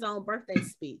it in his own birthday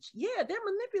speech. Yeah, they're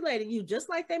manipulating you just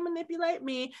like they manipulate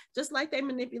me, just like they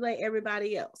manipulate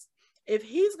everybody else. If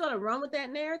he's going to run with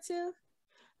that narrative,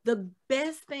 the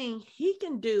best thing he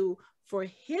can do for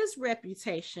his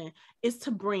reputation is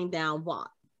to bring down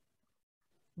Vought.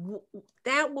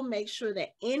 That will make sure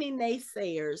that any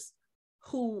naysayers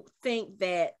who think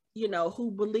that, who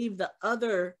believe the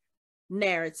other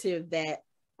narrative that,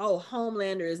 oh,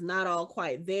 Homelander is not all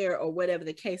quite there, or whatever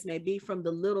the case may be, from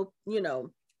the little,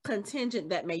 contingent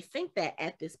that may think that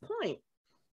at this point,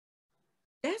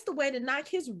 that's the way to knock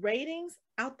his ratings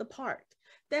out the park.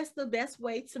 That's the best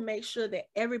way to make sure that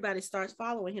everybody starts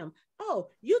following him. Oh,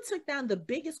 you took down the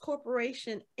biggest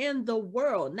corporation in the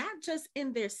world, not just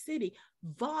in their city.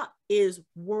 Vought is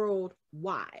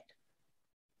worldwide.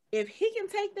 If he can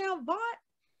take down Vought,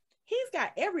 he's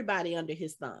got everybody under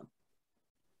his thumb.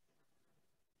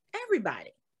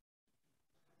 Everybody.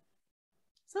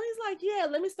 So he's like, yeah,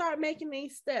 let me start making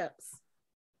these steps.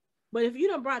 But if you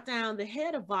done brought down the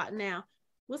head of Vought now,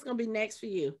 what's going to be next for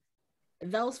you?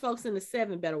 Those folks in the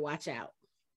Seven better watch out.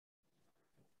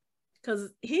 Because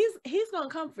he's going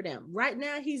to come for them. Right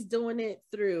now, he's doing it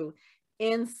through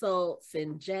insults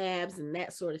and jabs and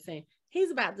that sort of thing.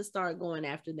 He's about to start going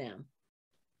after them.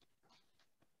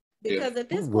 Because at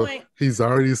this point, he's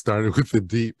already started with the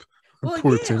deep.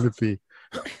 Poor Timothy.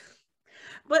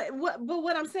 But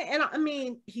what I'm saying, and I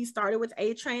mean, he started with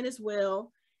A-Train as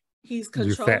well. He's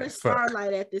controlling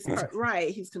Starlight at this point. Right.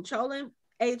 He's controlling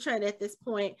A-Train at this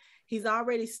point. He's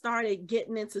already started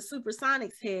getting into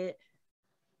Supersonic's head.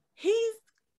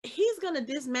 He's going to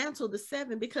dismantle the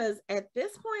Seven, because at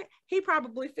this point, he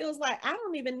probably feels like, I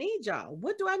don't even need y'all.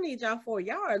 What do I need y'all for?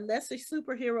 Y'all are lesser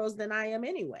superheroes than I am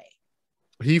anyway.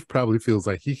 he probably feels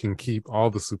like he can keep all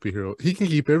the superheroes. He can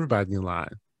keep everybody in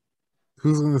line.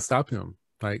 Who's going to stop him?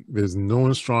 Like, there's no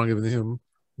one stronger than him.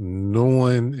 No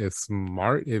one as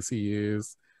smart as he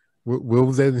is. What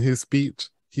was that in his speech?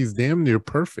 He's damn near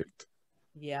perfect.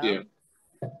 Yeah.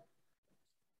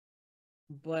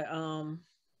 But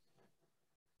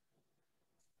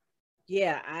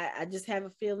yeah, I just have a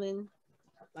feeling,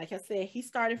 like I said, he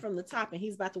started from the top and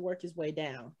he's about to work his way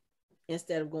down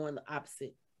instead of going the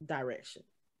opposite direction.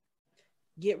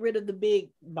 Get rid of the big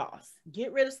boss.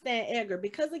 Get rid of Stan Edgar,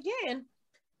 because again,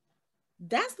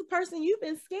 that's the person you've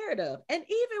been scared of. And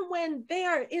even when they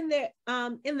are in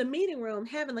the meeting room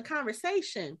having the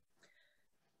conversation,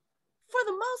 for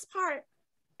the most part,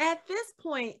 at this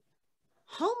point,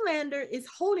 Homelander is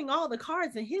holding all the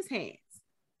cards in his hands.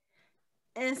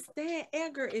 And Stan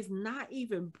Edgar is not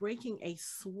even breaking a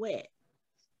sweat.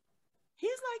 He's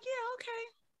like, yeah, okay.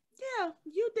 Yeah,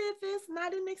 you did this and I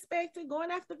didn't expect it. Going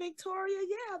after Victoria,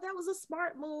 yeah, that was a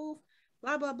smart move,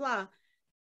 blah, blah, blah.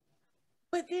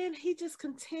 But then he just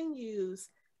continues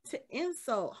to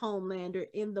insult Homelander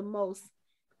in the most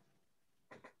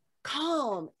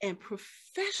calm and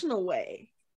professional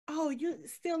way. Oh, you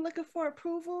still looking for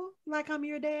approval like I'm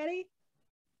your daddy?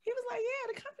 He was like,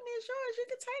 yeah, the company is yours. You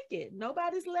can take it.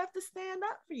 Nobody's left to stand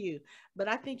up for you. But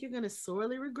I think you're going to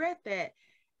sorely regret that.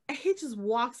 And he just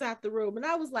walks out the room. And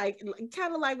I was like,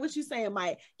 kind of like what you're saying,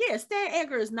 Mike. Yeah, Stan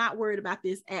Edgar is not worried about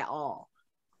this at all.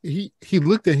 He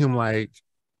looked at him like,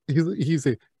 he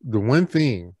said, the one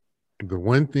thing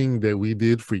that we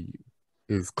did for you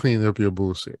is clean up your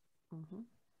bullshit. Mm-hmm.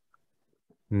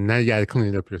 Now you got to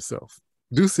clean it up yourself.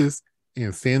 Deuces,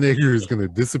 and Stan Edgar is going to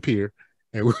disappear,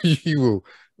 and you will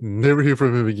never hear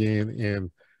from him again.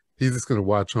 And he's just going to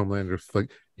watch Homelander.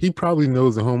 Like, he probably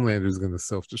knows the Homelander is going to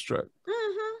self-destruct.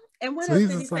 Mm-hmm. And what else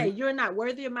did he say? You're not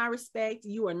worthy of my respect.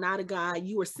 You are not a guy.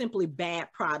 You are simply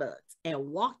bad product.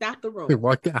 And walked out the room. He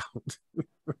walked out.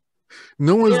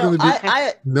 No one's going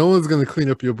to no one's going to clean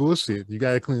up your bullshit. You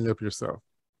got to clean it up yourself.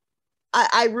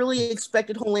 I really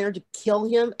expected Homelander to kill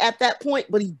him at that point,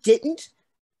 but he didn't,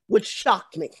 which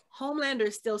shocked me. Homelander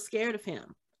is still scared of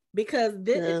him because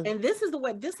this is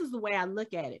the way I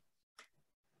look at it.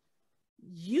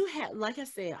 You have, like I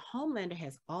said, Homelander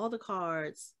has all the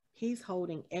cards. He's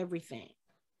holding everything.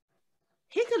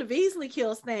 He could have easily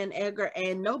killed Stan Edgar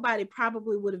and nobody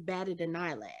probably would have batted an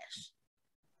eyelash.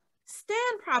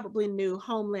 Stan probably knew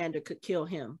Homelander could kill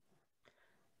him.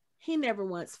 He never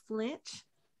once flinched.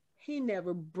 He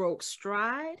never broke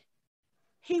stride.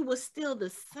 He was still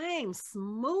the same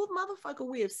smooth motherfucker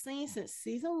we have seen since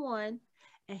season 1.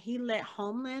 And he let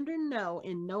Homelander know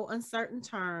in no uncertain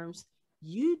terms,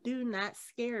 you do not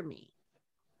scare me,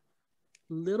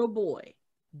 little boy,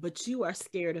 but you are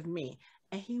scared of me.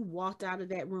 And he walked out of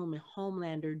that room and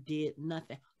Homelander did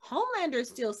nothing. Homelander is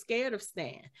still scared of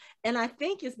Stan. And I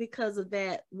think it's because of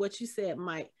that, what you said,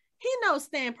 Mike. He knows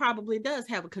Stan probably does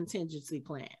have a contingency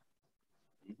plan.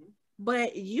 Mm-hmm.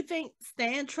 But you think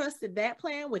Stan trusted that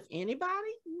plan with anybody?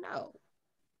 No.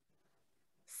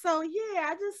 So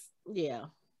yeah,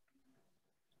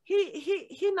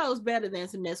 He knows better than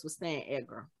to mess with Stan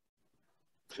Edgar.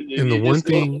 And the one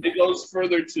thing it goes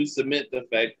further to cement the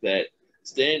fact that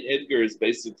Stan Edgar is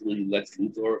basically Lex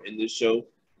Luthor in this show.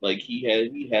 Like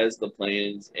he has the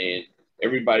plans and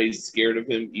everybody's scared of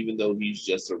him, even though he's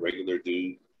just a regular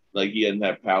dude. Like he doesn't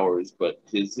have powers, but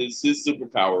his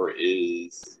superpower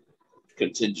is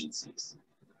contingencies.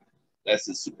 That's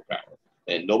his superpower.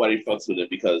 And nobody fucks with him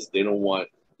because they don't want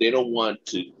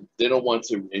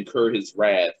to incur his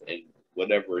wrath and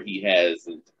whatever he has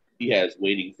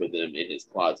waiting for them in his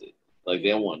closet. Like they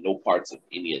don't want no parts of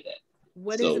any of that.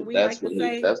 What is it we like to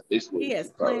say? That's basically he has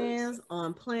plans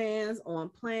on plans on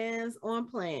plans on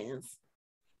plans.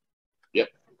 Yep.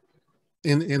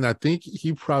 And I think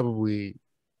he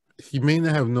may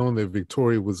not have known that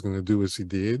Victoria was going to do what she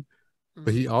did,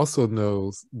 but he also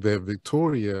knows that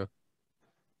Victoria,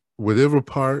 whatever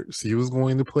part she was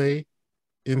going to play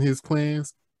in his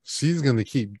plans, she's going to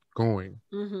keep going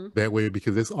that way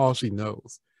because that's all she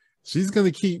knows. She's going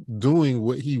to keep doing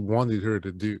what he wanted her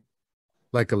to do.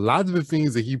 Like a lot of the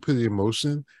things that he put in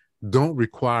motion don't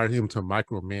require him to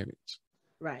micromanage.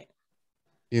 Right.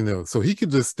 You know, so he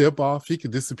could just step off, he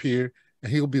could disappear, and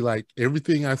he'll be like,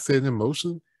 everything I said in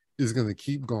motion is going to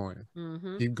keep going,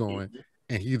 keep going.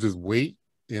 And he just wait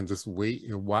and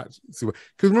watch. Because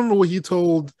remember what he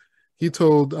told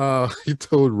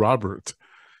Robert.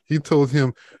 He told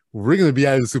him, we're going to be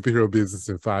out of the superhero business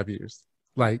in 5 years.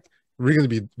 Like,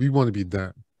 we want to be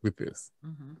done with this.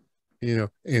 You know,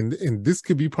 and this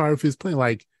could be part of his plan.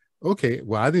 Like, okay,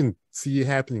 well, I didn't see it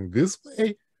happening this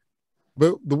way,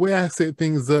 But the way I set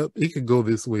things up, it could go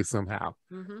this way somehow.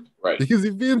 Mm-hmm. Right. Because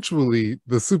eventually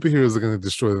the superheroes are going to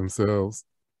destroy themselves.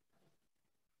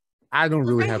 I don't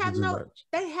really have to do much.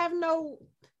 They have no.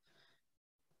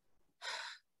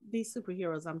 These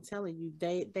superheroes, I'm telling you,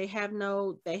 they have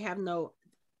no.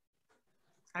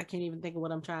 I can't even think of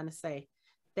what I'm trying to say.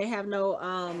 They have no.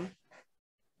 Why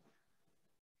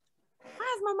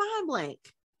is my mind blank?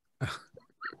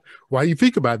 While you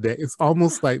think about that, it's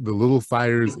almost like the little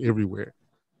fires everywhere.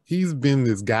 He's been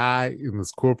this guy in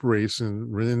this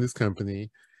corporation running this company,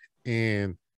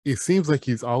 and it seems like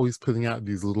he's always putting out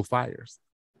these little fires.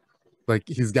 Like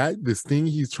he's got this thing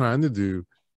he's trying to do,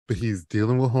 but he's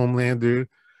dealing with Homelander.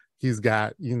 He's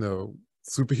got,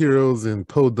 superheroes in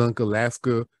Podunk,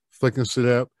 Alaska, flicking shit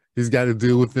up. He's got to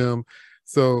deal with them.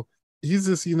 So he's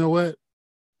just, you know what?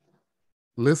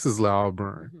 Let's just let all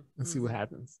burn and see what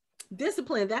happens.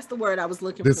 Discipline. That's the word I was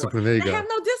looking Discipline, for. there you They go. have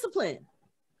no discipline.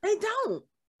 They don't.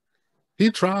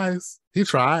 He tries. He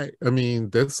tried. I mean,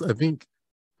 I think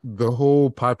the whole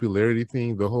popularity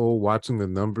thing, the whole watching the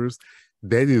numbers,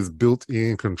 that is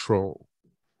built-in control.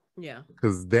 Yeah.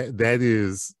 Because that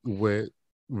is what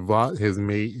Vought has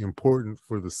made important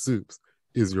for the soups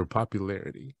is your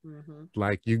popularity. Mm-hmm.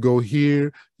 Like you go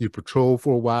here, you patrol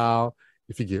for a while.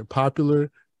 If you get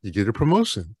popular, you get a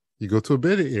promotion. You go to a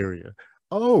better area.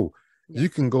 Oh, you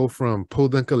can go from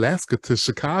Podunk, Alaska to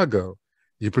Chicago.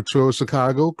 You patrol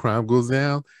Chicago, crime goes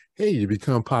down. Hey, you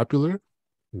become popular.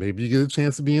 Maybe you get a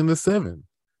chance to be in the 7.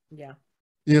 Yeah.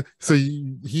 Yeah. So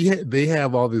they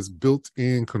have all this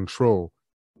built-in control.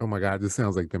 Oh my God, this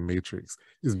sounds like the Matrix.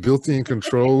 It's built-in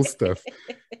control stuff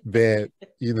that,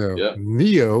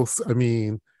 Neo, I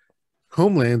mean,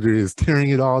 Homelander is tearing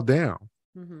it all down.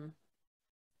 Mm-hmm.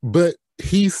 But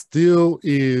he still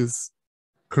is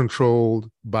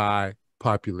controlled by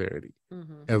popularity.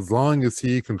 Mm-hmm. As long as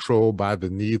he's controlled by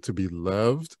the need to be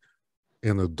loved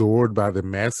and adored by the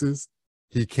masses,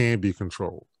 he can be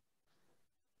controlled.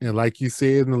 And like you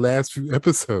said in the last few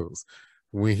episodes,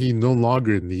 when he no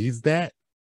longer needs that,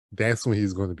 that's when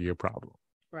he's going to be a problem.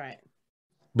 Right.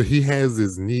 But he has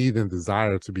this need and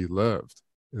desire to be loved.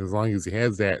 And as long as he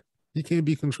has that, he can't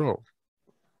be controlled.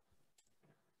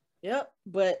 Yep.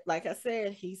 But like I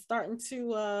said, he's starting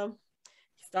to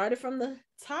he started from the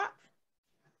top.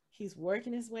 He's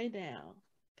working his way down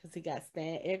because he got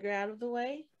Edgar out of the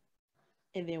way.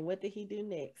 And then what did he do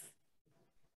next?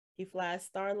 He flies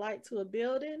Starlight to a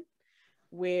building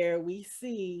where we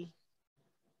see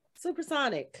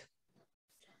Supersonic.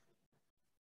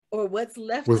 Or what's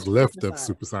left of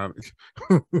Supersonic.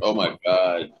 Oh my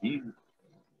God.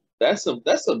 That's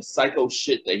some psycho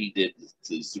shit that he did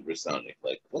to Supersonic.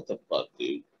 Like, what the fuck,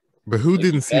 dude? But who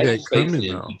didn't see that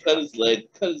coming though? He cut his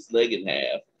leg in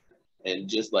half and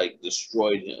just like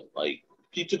destroyed him. Like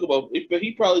he took him up, but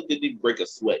he probably didn't even break a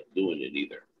sweat doing it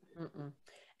either. Mm-mm.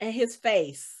 And his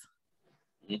face.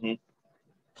 Mm-hmm.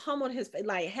 Pummeled his face,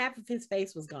 like half of his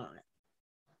face was gone.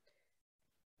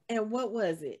 And what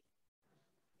was it?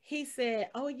 He said,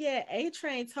 "Oh yeah,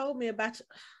 A-Train told me about you."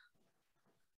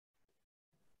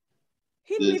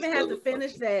 He didn't even have to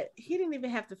finish that. He didn't even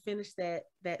have to finish that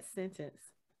sentence.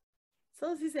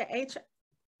 So as he said, A-Train,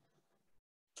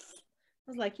 I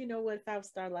was like, you know what? If I was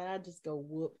Starlight, I'd just go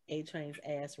whoop A-Train's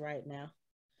ass right now.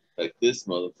 Like this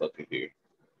motherfucker here.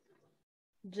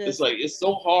 It's like it's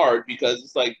so hard because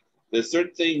it's like there's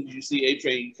certain things you see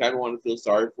A-Train, you kind of want to feel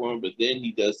sorry for him, but then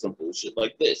he does some bullshit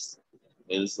like this,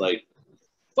 and it's like,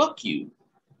 fuck you,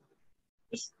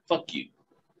 just fuck you.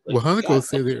 Like, well, Hanako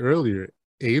said it earlier.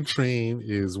 A-Train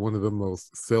is one of the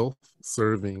most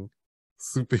self-serving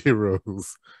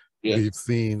superheroes we've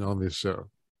seen on this show.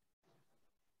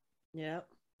 Yep.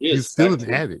 He's still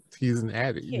an addict. He's an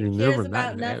addict. You're never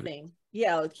not an addict.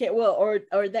 Yeah, well,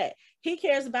 or that he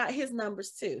cares about his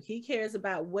numbers too. He cares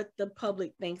about what the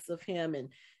public thinks of him and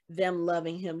them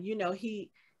loving him. You know, he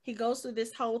goes through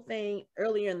this whole thing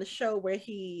earlier in the show where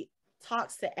he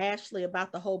talks to Ashley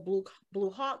about the whole Blue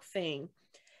Hawk thing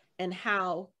and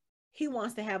how he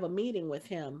wants to have a meeting with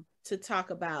him to talk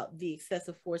about the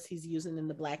excessive force he's using in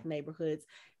the Black neighborhoods.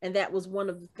 And that was one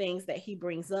of the things that he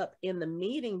brings up in the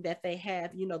meeting that they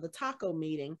have, you know, the taco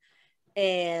meeting.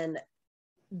 And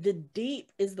the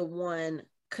Deep is the one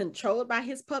controlled by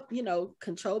his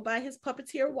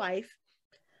puppeteer wife,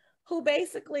 who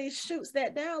basically shoots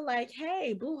that down like,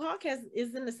 hey, Blue Hawk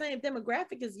is in the same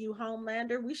demographic as you,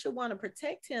 Homelander. We should want to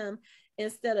protect him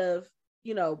instead of,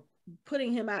 you know,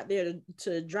 putting him out there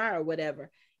to dry or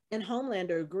whatever. And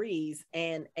Homelander agrees.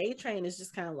 And A-Train is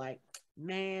just kind of like,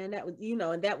 man, that was, you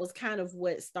know, and that was kind of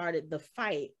what started the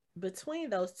fight between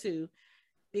those two,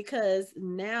 because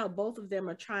now both of them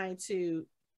are trying to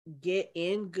get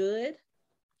in good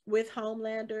with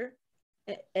Homelander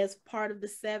as part of the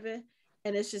seven,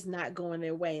 and it's just not going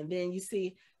their way. And then you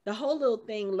see the whole little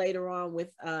thing later on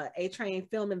with A-Train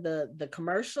filming the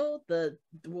commercial, the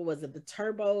what was it,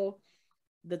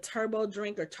 the turbo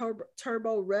drink or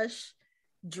turbo rush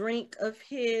drink of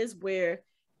his, where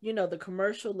the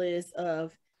commercial is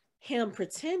of him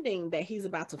pretending that he's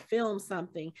about to film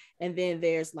something, and then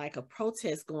there's like a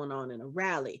protest going on in a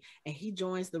rally, and he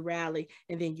joins the rally,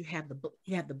 and then you have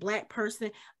the black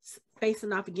person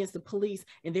facing off against the police,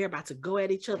 and they're about to go at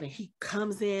each other, and he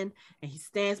comes in and he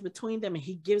stands between them and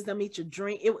he gives them each a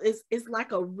drink. It's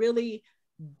like a really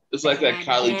it's like that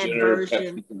Kylie Jenner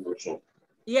version. Pepsi commercial.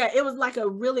 Yeah, it was like a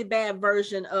really bad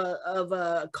version of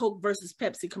a Coke versus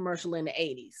Pepsi commercial in the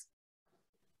 80s.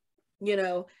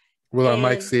 Well, I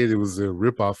might say it was a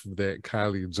ripoff of that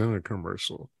Kylie Jenner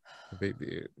commercial they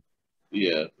did.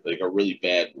 Yeah, like a really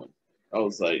bad one. I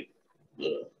was like,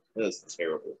 ugh, that's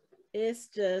terrible. It's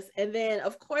just, and then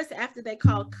of course after they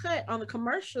call cut on the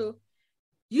commercial,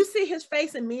 you see his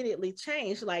face immediately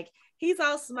change. Like he's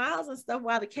all smiles and stuff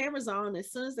while the camera's on. As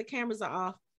soon as the cameras are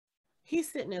off, he's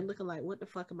sitting there looking like, what the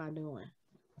fuck am I doing?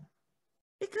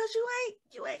 Because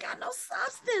you ain't got no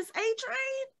substance,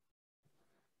 A-Train.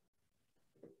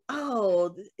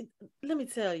 Oh, let me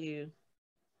tell you,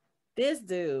 this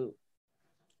dude,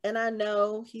 and I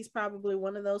know he's probably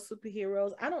one of those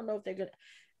superheroes. I don't know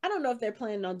if they're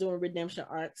planning on doing redemption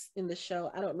arcs in the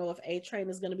show. I don't know if A-Train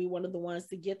is going to be one of the ones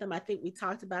to get them. I think we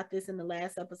talked about this in the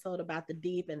last episode about the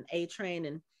Deep and A-Train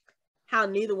and how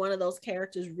neither one of those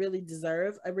characters really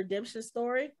deserve a redemption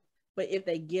story. But if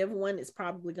they give one, it's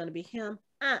probably going to be him.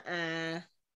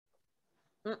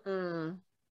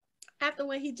 After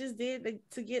what he just did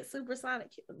to get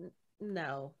supersonic,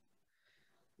 no.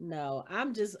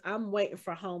 I'm waiting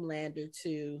for Homelander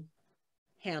to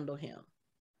handle him.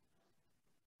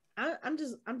 I'm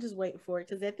just waiting for it,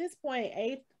 because at this point,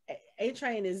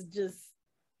 A-Train is just,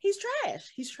 he's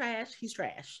trash.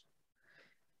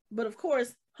 But of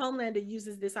course, Homelander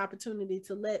uses this opportunity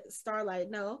to let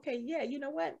Starlight know, okay, yeah, you know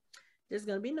what? There's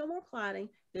going to be no more plotting.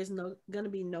 There's going to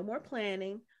be no more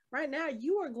planning. Right now,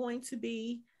 you are going to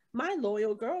be my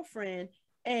loyal girlfriend,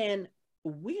 and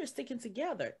we are sticking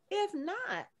together. If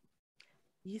not,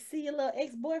 you see your little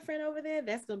ex-boyfriend over there?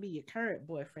 That's going to be your current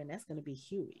boyfriend. That's going to be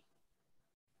Huey.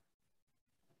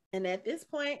 And at this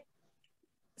point,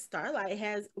 Starlight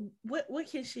has, what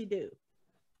can she do?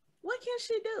 What can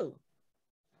she do?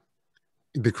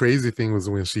 The crazy thing was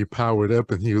when she powered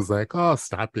up and he was like, oh,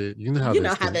 stop it. You know how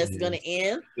that's going to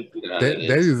end. That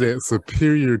is that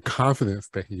superior confidence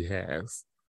that he has,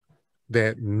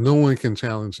 that no one can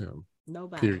challenge him.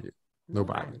 Nobody. Period.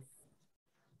 Nobody.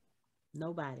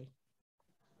 Stop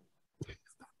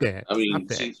that. I mean,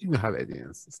 stop that. You know how that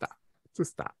ends. Stop.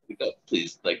 Just stop.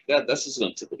 Please, like that's just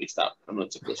gonna tickle me. Stop. I'm gonna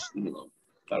tickle you know.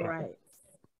 Right.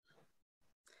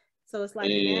 So it's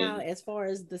like now, as far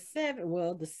as the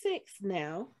six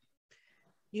now,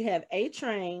 you have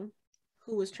A-Train,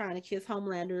 who was trying to kiss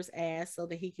Homelander's ass so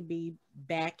that he could be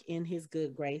back in his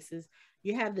good graces.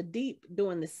 You have the Deep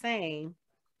doing the same,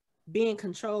 being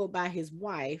controlled by his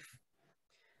wife.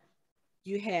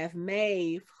 You have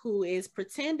Maeve, who is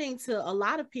pretending to a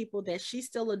lot of people that she's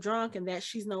still a drunk and that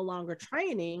she's no longer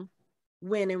training,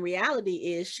 when in reality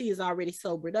is she is already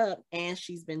sobered up and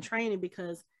she's been training,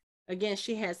 because again,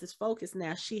 she has this focus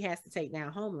now. She has to take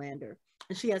down Homelander,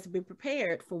 and she has to be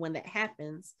prepared for when that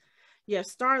happens. You have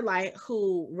Starlight,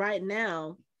 who right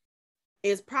now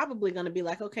is probably going to be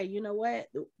like, okay, you know what?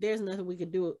 There's nothing we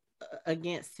could do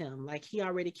against him. Like, he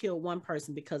already killed one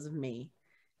person because of me.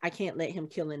 I can't let him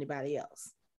kill anybody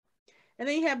else. And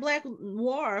then you have Black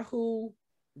Noir, who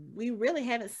we really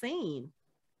haven't seen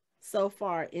so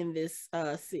far in this.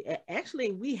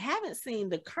 Actually, we haven't seen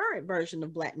the current version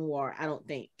of Black Noir, I don't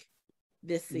think,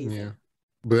 this season. Yeah.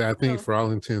 But I think for all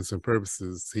intents and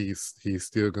purposes, he's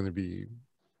still going to be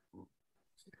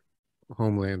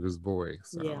Homelander's boy.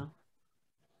 So.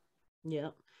 Yeah.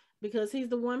 Because he's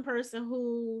the one person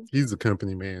who... He's a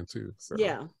company man too. So.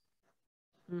 Yeah.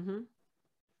 Mm-hmm.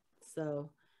 So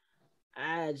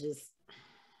I just,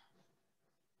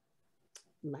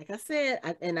 like I said,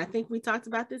 and I think we talked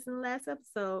about this in the last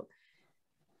episode,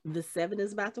 the 7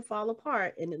 is about to fall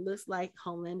apart, and it looks like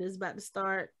Homelander is about to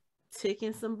start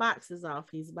ticking some boxes off.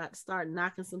 He's about to start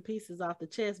knocking some pieces off the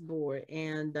chessboard.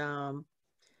 And I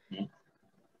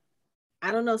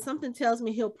don't know, something tells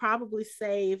me he'll probably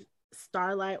save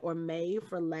Starlight or Maeve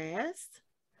for last,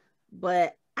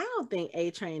 but I don't think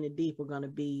A-Train and Deep are going to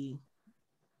be...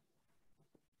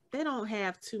 They don't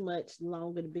have too much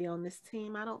longer to be on this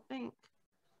team, I don't think.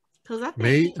 Because I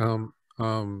think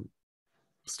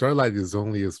Starlight is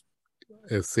only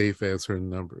as safe as her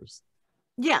numbers.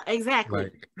 Yeah, exactly.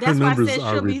 Like her That's why I numbers said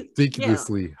are she'll be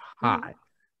ridiculously high,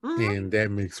 Mhm. and that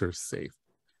makes her safe.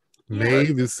 Yeah.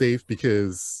 Maeve is safe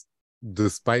because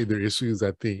despite their issues,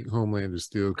 I think Homelander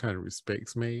still kind of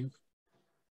respects Maeve.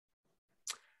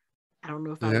 I don't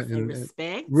know if I would say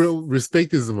respect. Real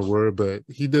respect isn't a word, but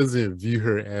he doesn't view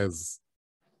her as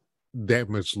that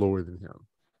much lower than him.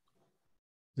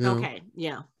 You know? Okay,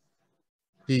 yeah.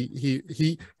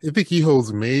 I think he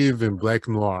holds Maeve and Black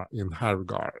Noir in high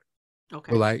regard.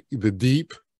 Okay. But like the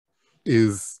Deep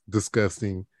is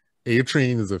disgusting.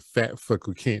 A-Train is a fat fuck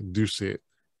who can't do shit.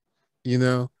 You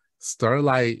know,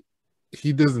 Starlight,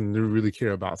 he doesn't really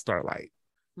care about Starlight,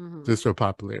 just for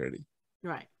popularity.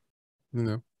 Right. You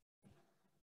know,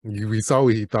 we saw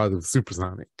what he thought of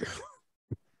Supersonic.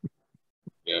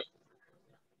 Yeah.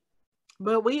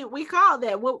 But we called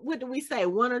that. What did we say?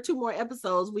 1 or 2 more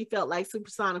episodes, we felt like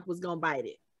Supersonic was gonna bite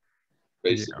it.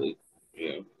 Basically,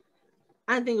 yeah.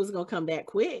 I didn't think it was gonna come that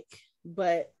quick,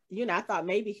 but you know, I thought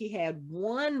maybe he had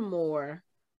one more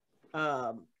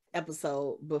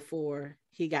episode before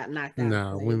he got knocked out.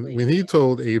 No, when he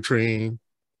told A-Train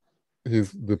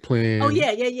the plan. Oh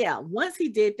yeah. Once he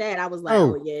did that, I was like,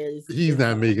 oh yeah, he's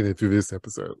not making it through this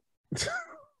episode.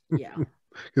 Yeah.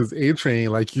 Because A-Train,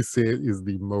 like you said, is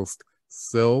the most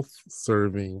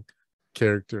self-serving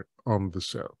character on the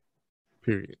show.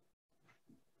 Period.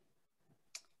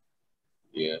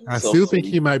 Yeah. I still think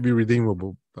he might be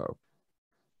redeemable, though.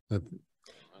 I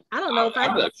don't know if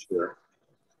I'm not sure.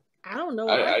 I don't know.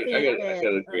 I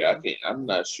gotta agree. I'm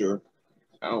not sure.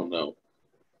 I don't know.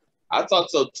 I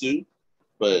thought so too,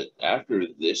 but after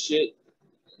this shit,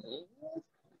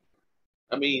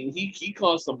 I mean, he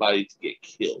caused somebody to get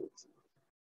killed.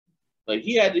 Like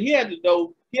he had to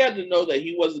know that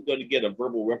he wasn't going to get a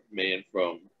verbal reprimand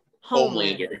from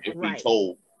Homelander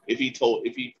if he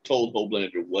told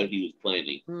Homelander what he was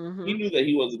planning. Mm-hmm. He knew that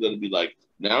he wasn't going to be like,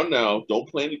 now, don't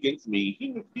plan against me.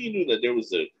 He knew that there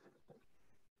was a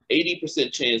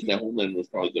 80% chance that Homelander was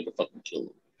probably going to fucking kill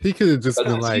him. He could have just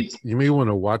been like, you may want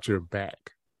to watch your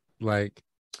back. Like,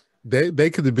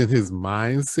 that could have been his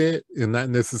mindset and not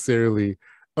necessarily,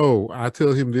 oh, I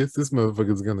tell him this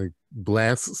motherfucker's going to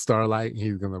blast Starlight and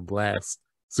he's going to blast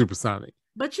Supersonic.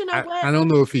 But you know what? I don't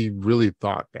know if he really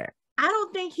thought that. I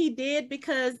don't think he did,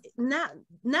 because now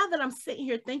that I'm sitting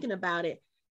here thinking about it,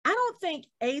 I don't think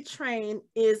A-Train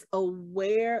is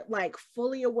aware, like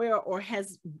fully aware, or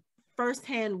has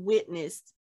firsthand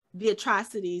witnessed the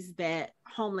atrocities that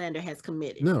Homelander has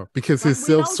committed. No, because his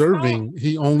self-serving,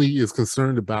 he only is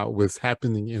concerned about what's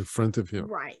happening in front of him.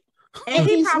 Right. And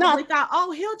he probably thought,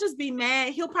 oh, he'll just be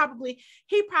mad. He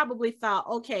probably thought,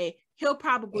 okay, he'll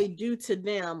probably do to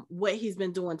them what he's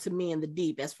been doing to me in the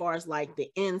Deep, as far as like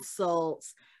the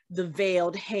insults, the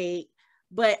veiled hate.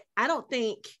 But I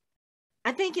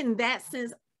think in that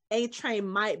sense, A-Train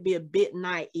might be a bit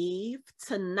naive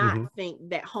to not think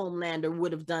that Homelander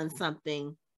would have done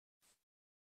something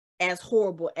as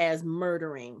horrible as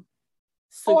murdering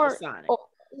Supersonic.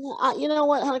 You know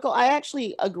what, Hanako? I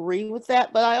actually agree with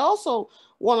that, but I also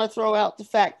want to throw out the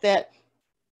fact that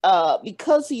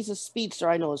because he's a speedster,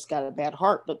 I know it's got a bad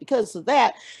heart, but because of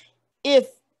that, if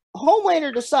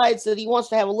Homelander decides that he wants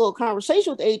to have a little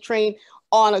conversation with A-Train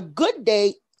on a good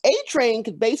day, A-Train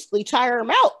could basically tire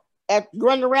him out at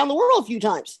running around the world a few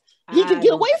times. He could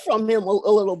get away from him a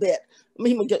little bit. I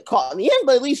mean, he would get caught in the end,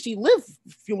 but at least he lived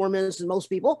a few more minutes than most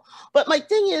people. But my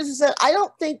thing is that I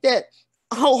don't think that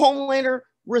Homelander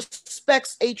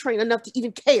respects A-Train enough to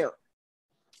even care.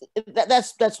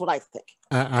 That's what I think.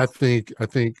 I think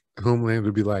Homelander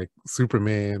would be like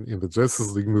Superman in the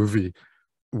Justice League movie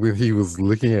when he was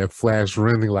looking at Flash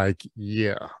running, like,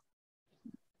 yeah.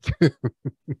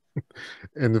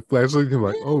 And the Flash looking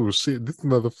like, oh shit, this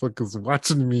motherfucker's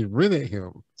watching me run at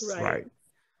him. Right.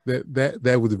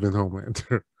 That would have been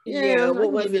Homelander. Yeah,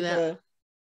 what was it?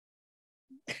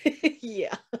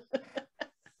 Yeah.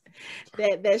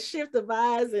 that shift of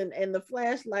eyes and the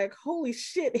Flash, like, holy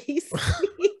shit, he's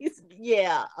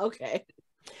yeah, okay.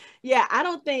 Yeah, I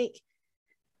don't think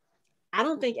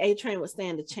A-Train would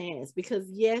stand a chance, because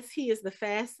yes, he is the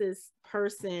fastest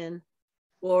person,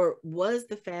 or was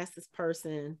the fastest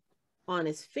person on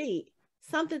his feet.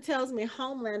 Something tells me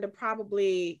Homelander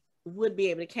probably would be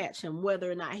able to catch him, whether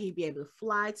or not he'd be able to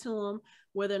fly to him,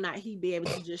 whether or not he'd be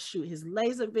able to just shoot his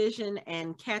laser vision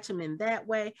and catch him in that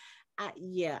way. I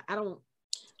don't.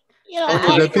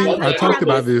 I talked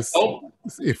about this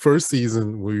in first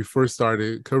season when we first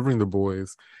started covering the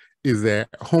boys, is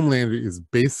that Homelander is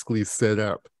basically set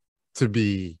up to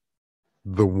be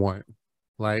the one.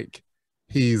 Like,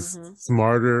 he's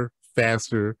smarter,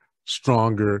 faster,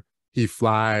 stronger. He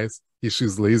flies. He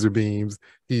shoots laser beams.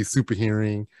 He's super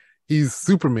hearing. He's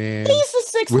Superman. He's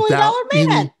the $6 million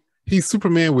man. He's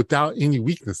Superman without any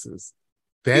weaknesses.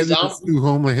 That is who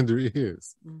Homelander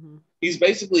is. Mm-hmm. He's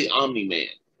basically Omni-Man.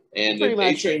 And Pretty if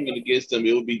much. A-Train went against him,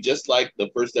 it would be just like the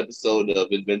first episode of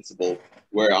Invincible,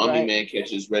 where Omni-Man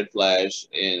catches Red Flash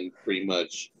and pretty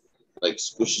much like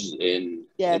squishes and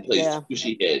plays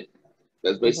squishy head.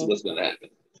 That's basically what's going to happen.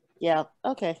 Yeah.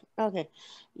 Okay.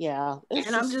 Yeah.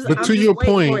 And I'm just your waiting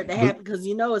point, for it to happen because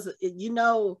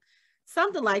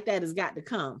something like that has got to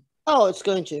come. Oh, it's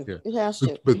going to. Yeah. It has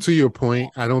to. But to your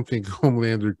point, I don't think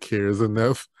Homelander cares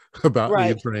enough about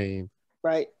A-Train.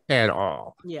 Right. At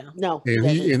all. Yeah. No.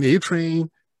 And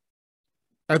A-Train,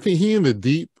 I think he and the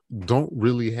Deep don't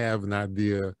really have an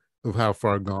idea of how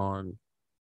far gone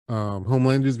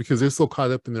Homelander is because they're so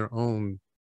caught up in their own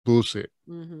bullshit.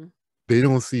 Mm-hmm. They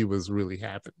don't see what's really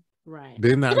happening. Right.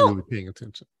 They're not really paying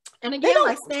attention. And again,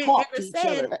 like Edgar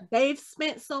said, they've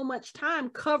spent so much time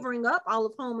covering up all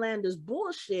of Homelander's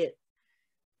bullshit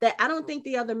that I don't think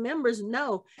the other members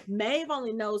know. Maeve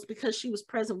only knows because she was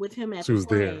present with him at the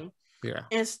plane. There. Yeah.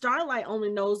 And Starlight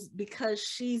only knows because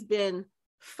she's been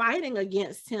fighting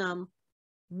against him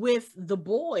with the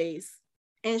boys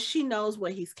and she knows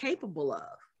what he's capable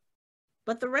of.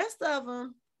 But the rest of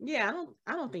them, I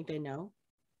don't think they know.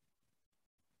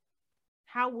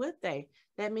 How would they?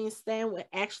 That means Stan would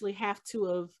actually have to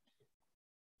have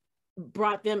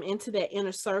brought them into that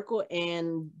inner circle.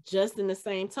 And just in the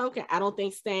same token, I don't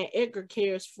think Stan Edgar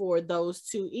cares for those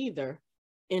two either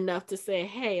enough to say,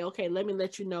 hey, okay, let me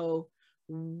let you know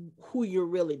who you're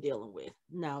really dealing with.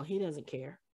 No, he doesn't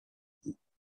care.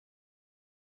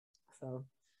 So,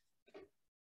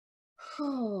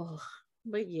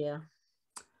 but yeah,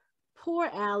 poor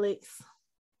Alex.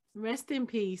 Rest in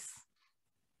peace.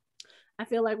 I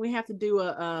feel like we have to do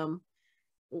an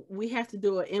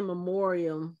in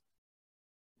memoriam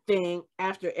thing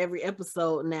after every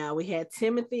episode now. We had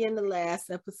Timothy in the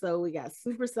last episode. We got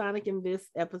Supersonic in this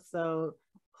episode.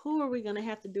 Who are we going to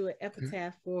have to do an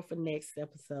epitaph for next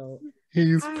episode?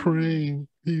 He's praying.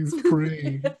 He's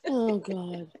praying. Oh,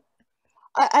 God.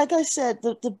 Like I said,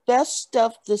 the best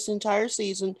stuff this entire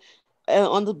season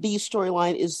on the B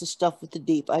storyline is the stuff with the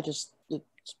Deep. It's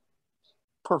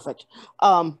perfect.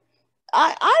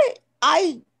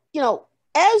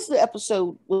 As the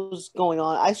episode was going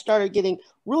on, I started getting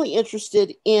really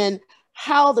interested in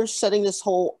how they're setting this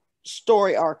whole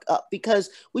story arc up,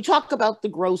 because we talk about the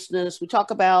grossness, we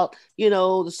talk about,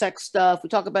 the sex stuff, we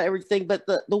talk about everything, but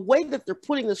the way that they're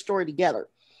putting the story together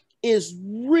is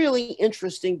really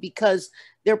interesting because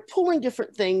they're pulling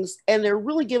different things and they're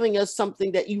really giving us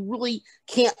something that you really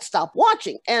can't stop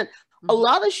watching. And a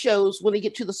lot of shows, when they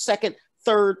get to the second,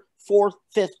 third, fourth,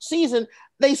 fifth season,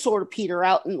 they sort of peter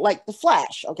out, and like The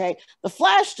Flash, okay? The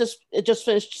Flash just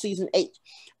finished season 8.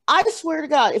 I swear to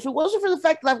God, if it wasn't for the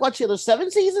fact that I've watched the other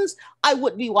 7 seasons, I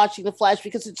wouldn't be watching The Flash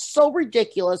because it's so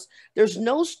ridiculous. There's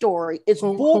no story. It's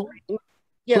boring,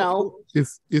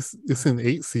 It's in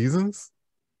 8 seasons?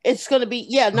 It's going to be,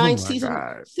 9 seasons.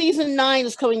 God. Season 9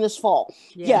 is coming this fall.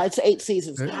 Yeah, it's 8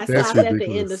 seasons. I stopped at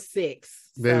the end of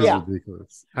 6. That is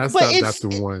ridiculous. I stopped after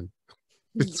 1.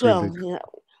 It's ridiculous.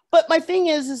 But my thing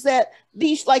is that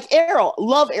these, like Arrow,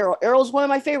 love Arrow. Arrow is one of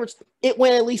my favorites. It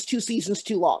went at least 2 seasons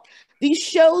too long. These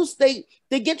shows, they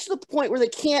get to the point where they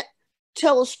can't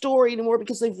tell a story anymore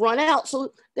because they've run out.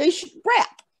 So they should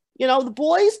wrap. The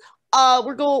boys,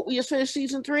 we just finished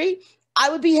season 3. I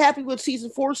would be happy with season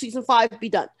 4, season 5 be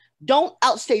done. Don't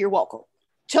outstay your welcome.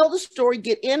 Tell the story,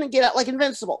 get in and get out, like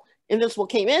Invincible. Invincible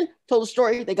came in, told the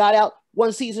story, they got out,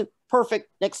 1 season, perfect,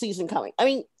 next season coming. I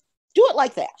mean, do it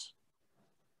like that.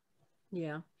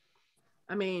 Yeah.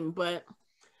 I mean, but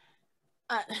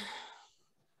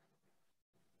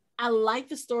I like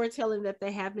the storytelling that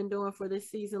they have been doing for this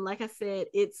season. Like I said,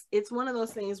 it's one of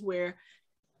those things where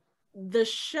the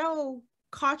show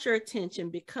caught your attention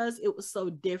because it was so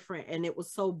different and it was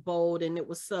so bold and it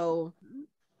was so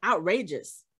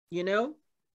outrageous.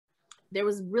 There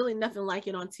was really nothing like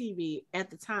it on TV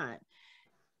at the time.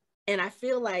 And I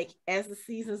feel like as the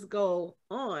seasons go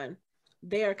on,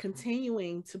 they are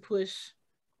continuing to push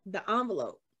the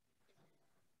envelope.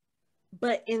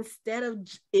 But instead of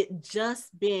it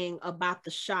just being about the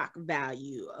shock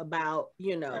value, about,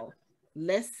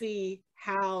 let's see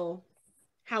how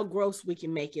gross we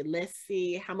can make it. Let's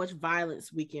see how much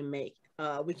violence we can make,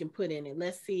 we can put in it.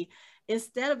 Let's see,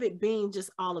 instead of it being just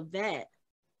all of that,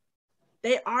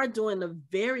 they are doing a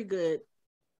very good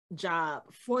job,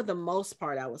 for the most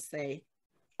part, I would say,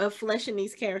 of fleshing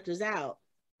these characters out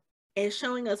and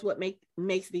showing us what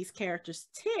makes these characters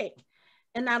tick.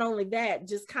 And not only that,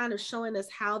 just kind of showing us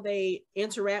how they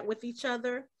interact with each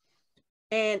other.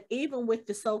 And even with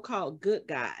the so-called good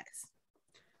guys,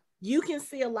 you can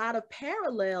see a lot of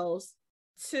parallels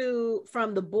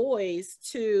from the boys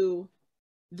to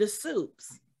the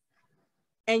Supes.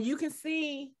 And you can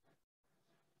see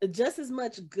just as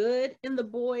much good in the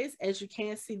boys as you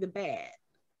can see the bad.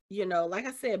 You know, like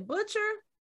I said, Butcher,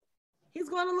 he's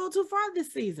going a little too far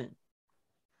this season,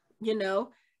 you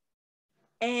know.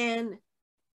 And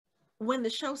when the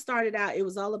show started out, it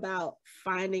was all about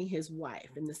finding his wife.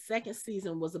 And the second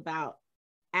season was about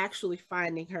actually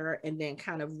finding her and then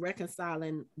kind of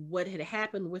reconciling what had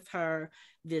happened with her,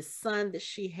 this son that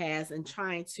she has, and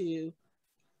trying to,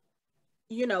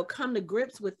 you know, come to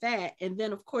grips with that. And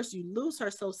then of course you lose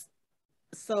her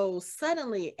so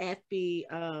suddenly at the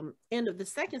end of the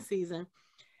second season.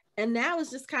 And now it's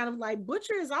just kind of like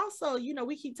Butcher is also, you know,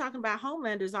 we keep talking about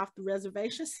Homelander's off the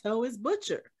reservation, so is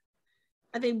Butcher.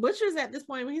 I think Butcher's at this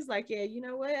point where he's like, yeah, you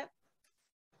know what,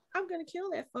 I'm gonna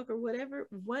kill that fucker,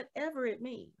 whatever it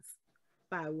means,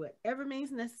 by whatever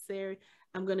means necessary,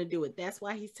 I'm gonna do it. That's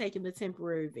why he's taking the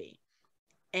temporary V.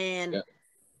 And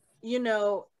you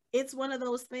know, it's one of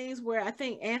those things where I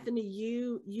think, Anthony,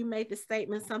 you made the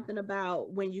statement something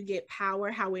about when you get power,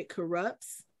 how it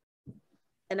corrupts.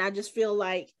 And I just feel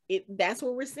like that's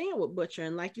what we're seeing with Butcher.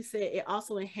 And like you said, it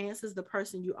also enhances the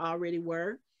person you already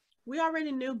were. We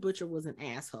already knew Butcher was an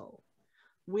asshole.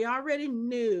 We already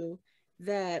knew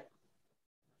that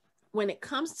when it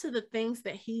comes to the things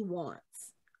that he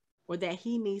wants or that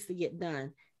he needs to get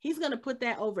done, he's going to put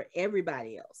that over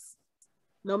everybody else,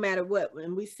 no matter what.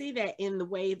 And we see that in the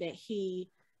way that he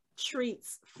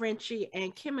treats Frenchie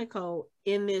and Kimiko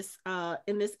in this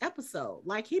episode.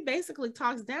 Like, he basically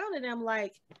talks down to them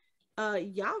like,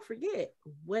 y'all forget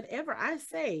whatever I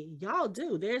say, y'all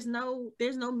do. There's no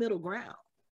middle ground.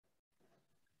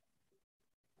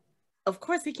 Of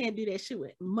course he can't do that shit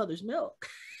with Mother's Milk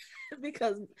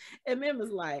because MM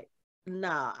is like,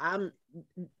 nah,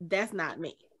 that's not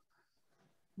me.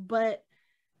 But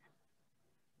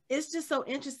it's just so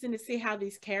interesting to see how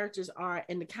these characters are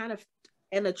and to try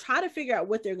to figure out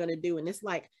what they're going to do. And it's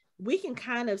like, we can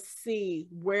kind of see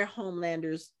where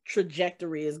Homelander's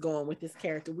trajectory is going with this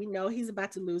character. We know he's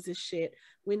about to lose his shit.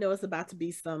 We know it's about to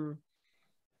be some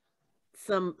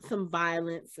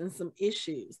violence and some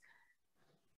issues.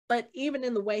 But even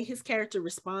in the way his character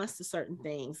responds to certain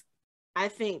things, I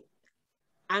think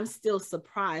I'm still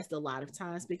surprised a lot of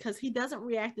times because he doesn't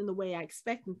react in the way I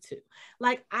expect him to.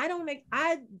 Like,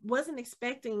 I wasn't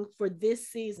expecting for this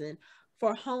season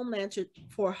for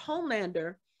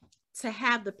Homelander to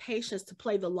have the patience to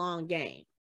play the long game.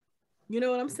 You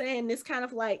know what I'm saying? It's kind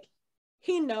of like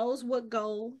he knows what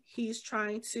goal he's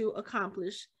trying to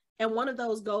accomplish. And one of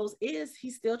those goals is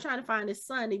he's still trying to find his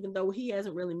son, even though he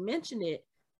hasn't really mentioned it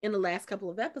in the last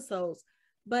couple of episodes.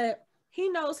 But he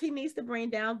knows he needs to bring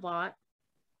down Vought.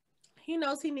 He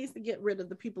knows he needs to get rid of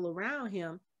the people around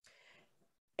him.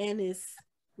 And it's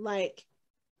like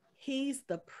he's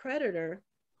the predator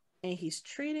and he's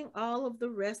treating all of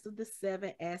the rest of the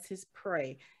 7 as his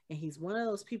prey. And he's one of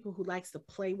those people who likes to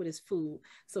play with his food.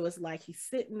 So it's like he's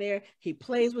sitting there, he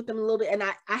plays with them a little bit. And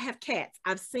I have cats.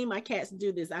 I've seen my cats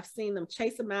do this. I've seen them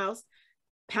chase a mouse,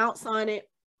 pounce on it,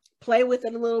 play with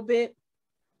it a little bit,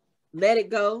 let it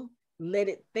go, let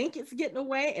it think it's getting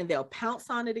away, and they'll pounce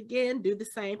on it again, do the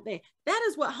same thing. That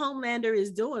is what Homelander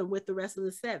is doing with the rest of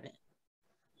the 7.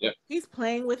 Yep. He's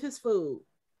playing with his food.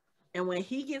 And when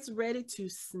he gets ready to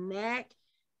snack,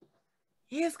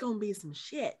 it's going to be some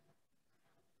shit.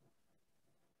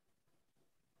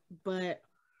 But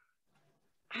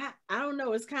I don't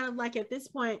know. It's kind of like at this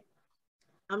point,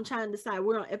 I'm trying to decide.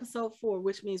 We're on episode 4,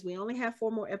 which means we only have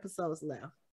 4 more episodes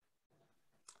left.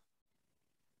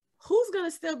 Who's going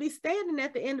to still be standing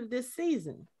at the end of this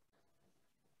season?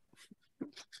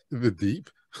 The Deep.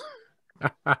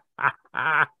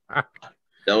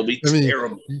 That would be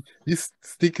terrible. You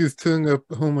stick his tongue up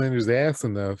Homelander's ass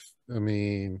enough. I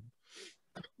mean,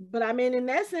 but I mean, in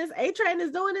that sense, A-Train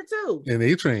is doing it too. And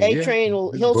A-Train,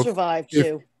 he'll survive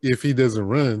too. If he doesn't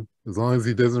run, as long as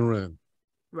he doesn't run,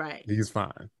 right, he's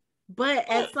fine. But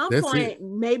at some point,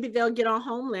 maybe they'll get on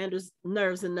Homelander's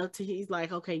nerves enough to he's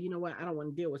like, okay, you know what? I don't want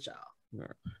to deal with y'all. No.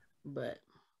 But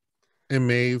and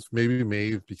maybe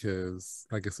Maeve, because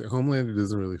like I said, Homelander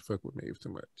doesn't really fuck with Maeve too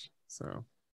much. So,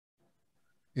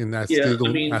 and I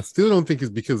still don't think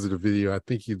it's because of the video. I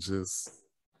think he just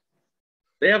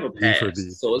they have a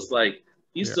past, so it's like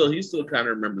he still kind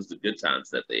of remembers the good times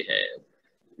that they had.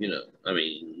 You know, I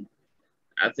mean,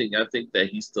 I think that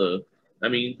he still. I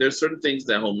mean, there's certain things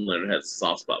that Homelander has a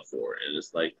soft spot for, and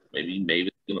it's like maybe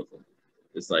it's beautiful.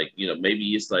 It's like, you know,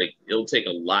 maybe it's like it'll take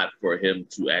a lot for him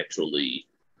to actually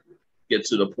get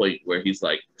to the point where he's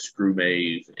like, screw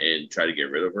Maeve and try to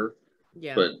get rid of her.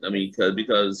 Yeah. But I mean,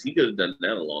 because he could have done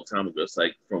that a long time ago. It's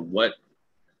like from what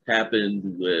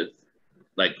happened with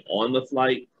like on the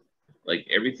flight, like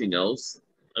everything else.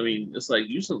 I mean, it's like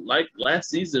you should, like last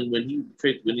season when he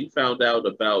found out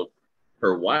about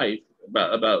her wife,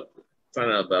 about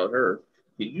found out about her.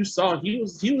 You saw he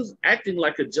was acting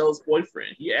like a jealous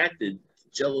boyfriend. He acted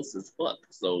jealous as fuck.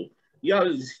 So he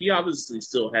obviously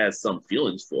still has some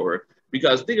feelings for her.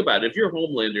 Because think about it, if you're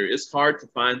Homelander, it's hard to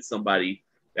find somebody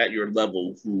at your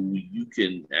level who you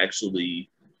can actually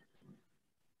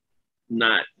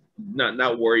not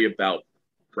worry about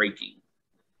breaking,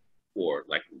 for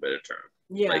lack of a better term.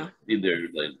 Yeah. Like either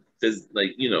like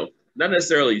not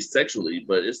necessarily sexually,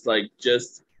 but it's like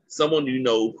just someone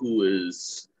who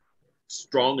is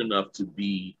strong enough to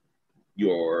be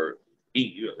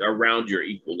around your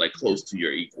equal, like close to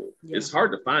your equal. Yeah. It's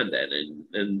hard to find that,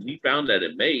 and he found that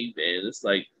in Maeve, and it's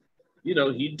like,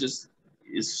 that's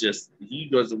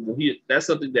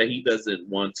something that he doesn't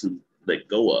want to let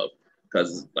go of,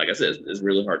 because like I said, it's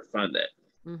really hard to find that.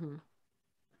 Mm-hmm.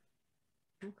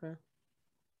 Okay.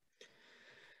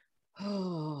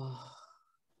 Oh.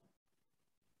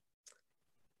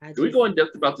 Do we go in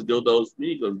depth about the dildos? We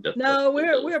need to go in depth. No,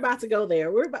 we're about to go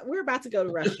there. We're about to go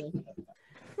to Russia.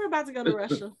 We're about to go to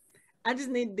Russia. I just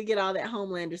needed to get all that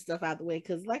Homelander stuff out the way,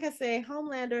 because like I said,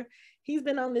 Homelander, he's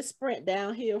been on this sprint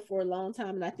downhill for a long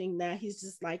time, and I think now he's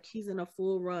just like, he's in a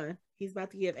full run. He's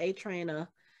about to give A-Train a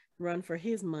run for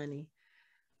his money.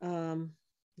 Yeah.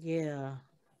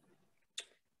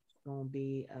 It's gonna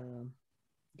be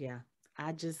yeah.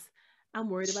 I'm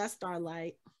worried about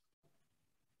Starlight.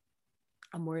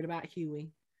 I'm worried about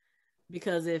Huey,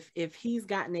 because if he's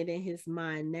gotten it in his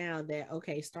mind now that,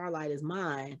 okay, Starlight is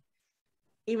mine,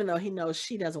 even though he knows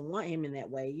she doesn't want him in that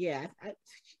way, yeah,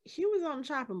 Huey's on the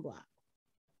chopping block.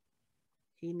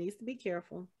 He needs to be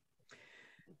careful,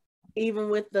 even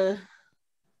with the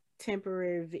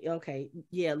temporary. Okay,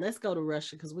 yeah, let's go to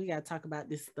Russia, because we got to talk about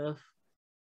this stuff.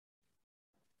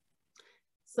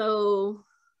 So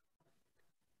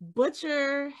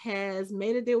Butcher has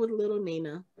made a deal with Little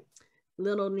Nina.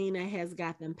 Little Nina has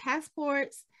got them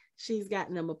passports. She's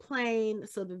gotten them a plane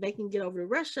so that they can get over to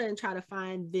Russia and try to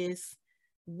find this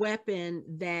weapon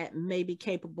that may be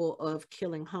capable of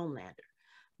killing Homelander.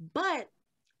 But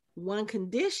one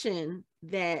condition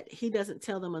that he doesn't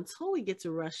tell them until we get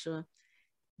to Russia,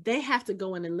 they have to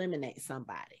go and eliminate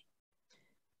somebody.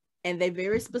 And they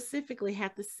very specifically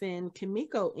have to send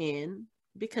Kimiko in,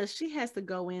 because she has to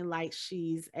go in like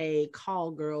she's a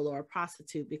call girl or a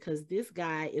prostitute, because this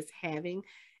guy is having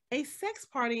a sex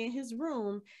party in his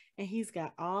room, and he's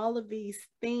got all of these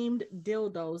themed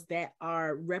dildos that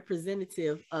are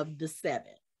representative of the 7.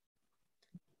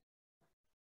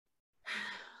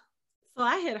 So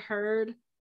I had heard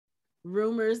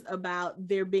rumors about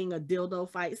there being a dildo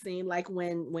fight scene, like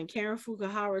when Karen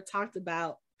Fukuhara talked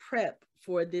about prep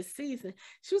for this season.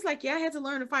 She was like, yeah, I had to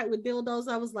learn to fight with dildos.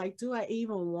 I was like, do I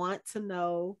even want to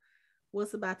know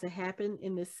what's about to happen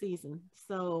in this season?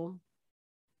 So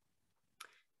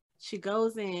she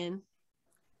goes in,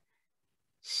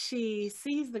 she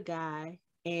sees the guy,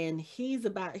 and he's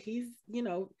got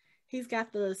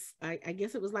the, I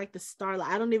guess it was like the Starlight.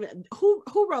 I don't even,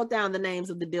 who wrote down the names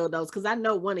of the dildos? Because I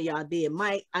know one of y'all did.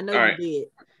 Mike, I know you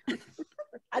did.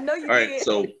 I know you did. All right,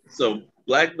 so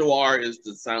Black Noir is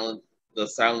the silent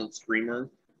screamer.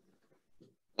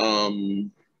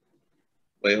 Wait,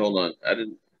 hold on.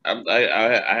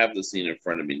 I have the scene in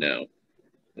front of me now.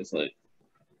 It's like,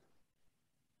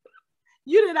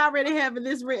 you didn't already have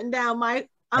this written down, Mike.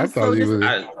 I'm so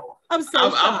shocked.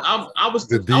 I was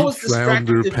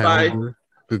distracted by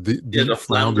the deep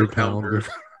flounder pounder.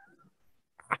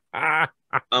 The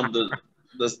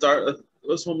star.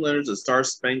 What's Homelander's? A Star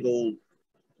Spangled.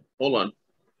 Hold on.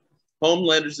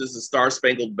 Homelander's is the Star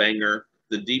Spangled Banger.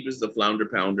 The Deep is the Flounder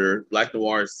Pounder. Black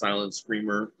Noir is Silent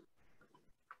Screamer.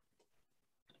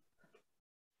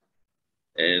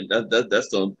 And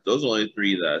those are only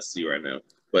 3 that I see right now.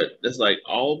 But it's like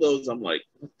all those, I'm like,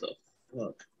 what the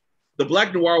fuck? The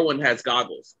Black Noir one has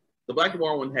goggles. The Black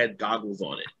Noir one had goggles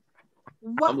on it.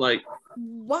 What? I'm like,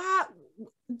 what?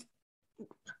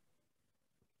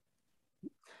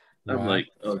 I'm like,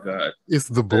 oh god, it's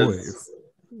the boys.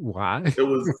 Why? It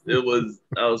was.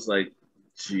 I was like,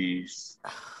 jeez.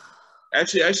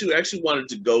 Actually, wanted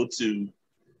to go to.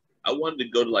 I wanted to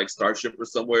go to like Starship or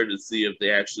somewhere to see if they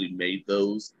actually made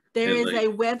those. There is a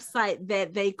website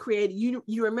that they created.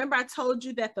 You remember I told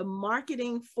you that the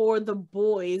marketing for the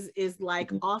boys is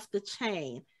like off the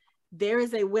chain. There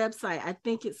is a website. I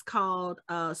think it's called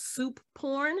Soup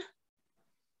Porn.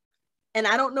 And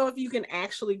I don't know if you can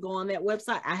actually go on that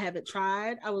website. I haven't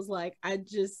tried. I was like, I'm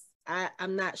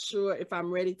not sure if I'm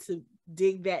ready to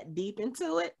dig that deep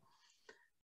into it.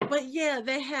 But yeah,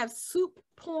 they have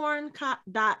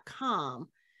soupporn.com.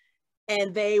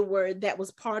 And that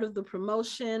was part of the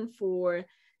promotion for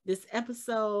this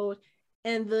episode.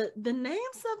 And the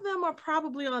names of them are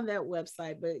probably on that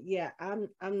website. But yeah,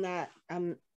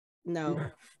 no.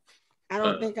 I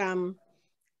don't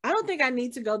think I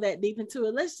need to go that deep into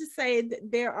it. Let's just say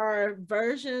that there are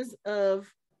versions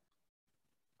of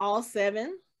all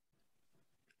 7.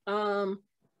 And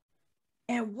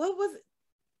what was it?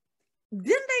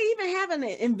 Didn't they even have an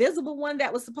invisible one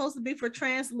that was supposed to be for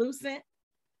translucent?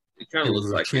 It kind of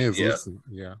looks like translucent.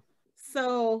 It, yeah.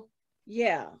 So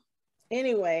yeah.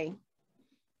 Anyway,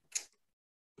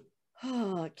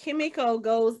 Kimiko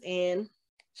goes in.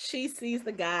 She sees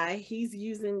the guy. He's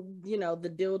using, the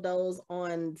dildos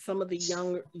on some of the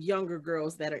younger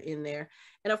girls that are in there.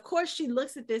 And of course, she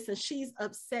looks at this and she's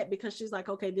upset because she's like,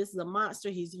 okay, this is a monster.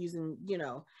 He's using,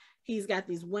 he's got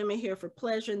these women here for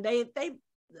pleasure. And they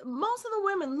most of the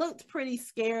women looked pretty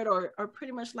scared or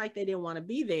pretty much like they didn't want to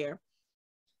be there.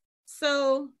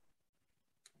 So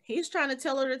he's trying to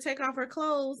tell her to take off her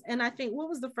clothes. And I think, what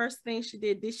was the first thing she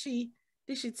did? Did she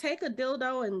take a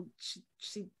dildo and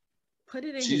she put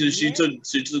it in she took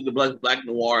the black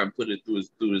noir and put it through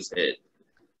his head.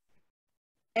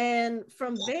 And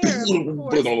from there, of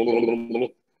course,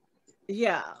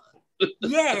 yeah.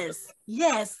 Yes.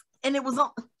 And it was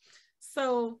on.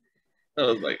 So I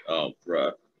was like, oh,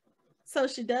 bruh. So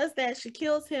she does that. She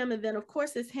kills him. And then, of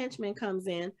course, his henchman comes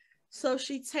in. So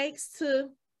she takes to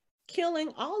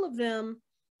killing all of them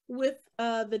with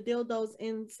the dildos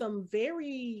in some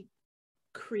very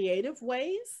creative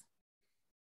ways.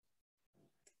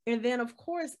 And then, of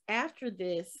course, after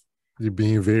this, you're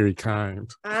being very kind.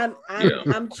 I'm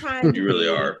trying to. You really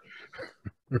are.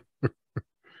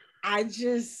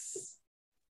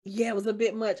 It was a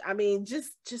bit much. I mean,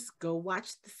 just go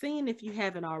watch the scene if you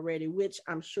haven't already, which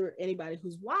I'm sure anybody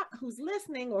who's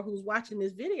listening or who's watching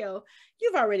this video,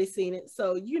 you've already seen it,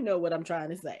 so you know what I'm trying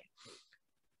to say.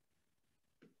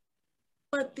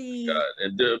 But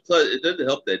plus, it doesn't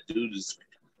help that dude is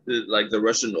like the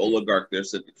Russian oligarch they're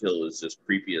set to kill is just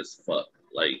creepy as fuck.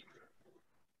 Like,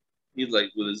 he's like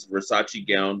with his Versace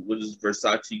gown, with his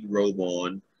Versace robe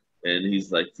on, and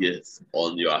he's like, yes,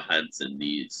 on your hands and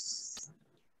knees.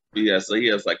 He has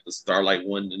like the Starlight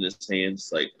one in his hands,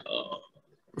 like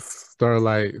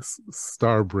Starlight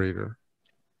Starbraider.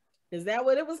 Is that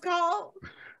what it was called?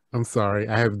 I'm sorry,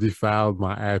 I have defiled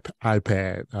my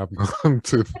iPad. I've gone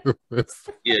to this.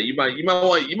 Yeah, you might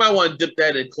want to dip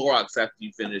that in Clorox after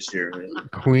you finish here. Man.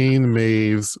 Queen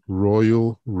Maeve's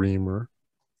Royal Reamer.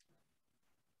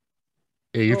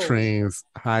 A-Train's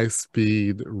High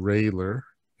Speed Railer.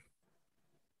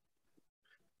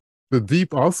 The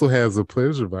Deep also has a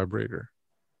pleasure vibrator.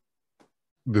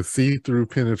 The see-through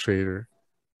penetrator.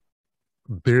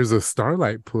 There's a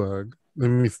Starlight plug. Let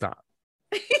me stop.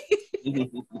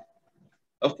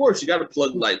 Of course, you got to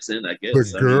plug lights in, I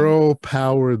guess. The girl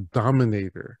power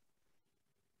dominator.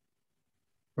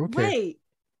 Okay. Wait.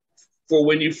 For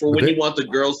when you want the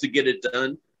girls to get it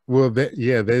done. Well, that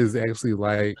is actually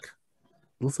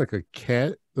looks like a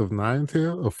cat of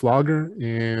 9-tail, a flogger,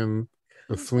 and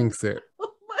a swing set.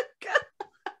 Oh my god.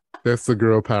 That's the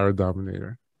girl power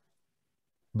dominator.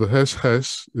 The hush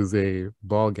hush is a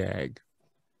ball gag.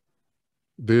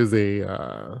 There's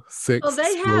a sex. Oh,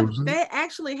 they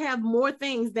actually have more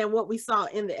things than what we saw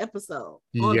in the episode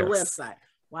on the website.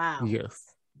 Wow.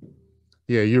 Yes.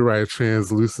 Yeah, you're right.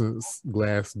 Translucent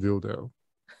glass dildo.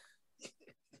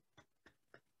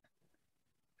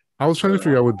 I was trying to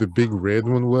figure out what the big red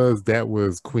one was. That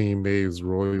was Queen Maeve's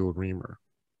Royal Reamer.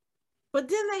 But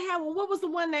then they have, what was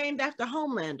the one named after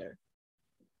Homelander?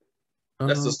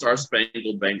 That's the Star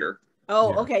Spangled Banger.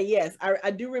 Oh, yeah. Okay. Yes.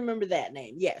 I do remember that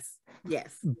name. Yes. Yeah.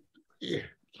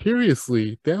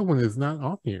 Curiously, that one is not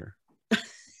on here.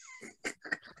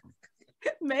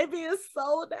 Maybe it's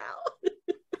sold out.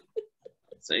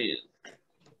 Saying.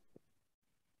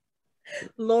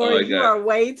 Lord, you are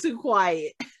way too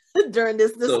quiet during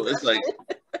this discussion. So it's like,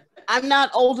 I'm not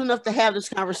old enough to have this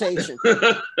conversation.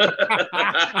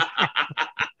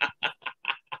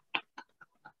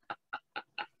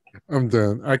 I'm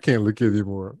done. I can't look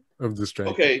anymore. I'm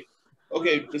distracted.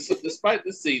 Okay. Despite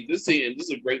this scene, and this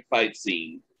is a great fight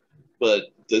scene, but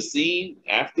the scene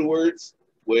afterwards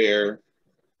where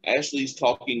Ashley's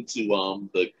talking to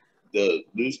the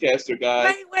newscaster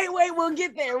guy. Wait. We'll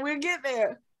get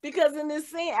there. Because in this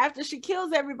scene, after she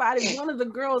kills everybody, one of the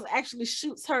girls actually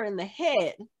shoots her in the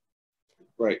head.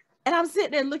 Right. And I'm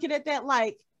sitting there looking at that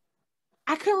like,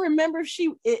 I couldn't remember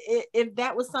if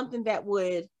that was something that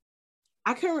would.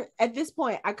 I couldn't at this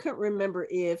point. I couldn't remember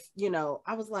if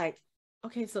I was like,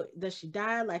 okay, so does she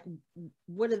die? Like,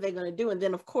 what are they gonna do? And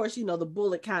then of course, the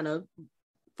bullet kind of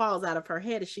falls out of her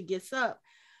head as she gets up.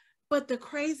 But the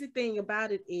crazy thing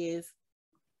about it is,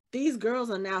 these girls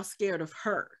are now scared of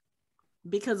her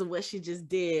because of what she just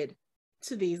did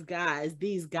to these guys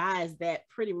that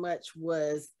pretty much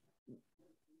was,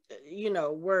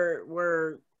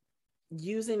 were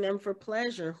using them for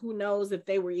pleasure. Who knows if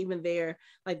they were even there?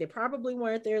 Like, they probably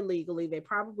weren't there legally. They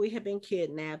probably have been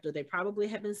kidnapped, or they probably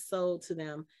have been sold to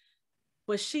them.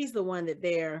 But she's the one that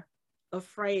they're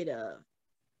afraid of.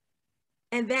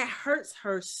 And that hurts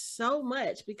her so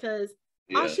much because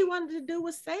all she wanted to do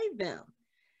was save them.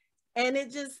 And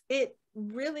it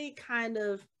really kind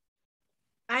of,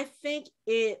 I think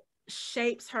it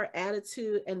shapes her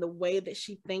attitude and the way that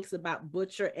she thinks about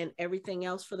Butcher and everything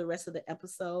else for the rest of the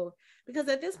episode. Because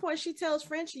at this point, she tells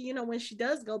Frenchie, when she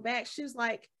does go back, she's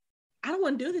like, I don't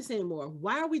want to do this anymore.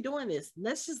 Why are we doing this?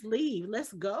 Let's just leave.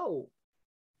 Let's go.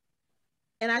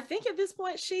 And I think at this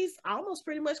point, she's almost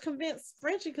pretty much convinced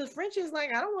Frenchie, because Frenchie is like,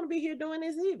 I don't want to be here doing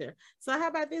this either. So how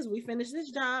about this? We finish this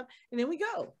job and then we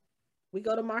go. We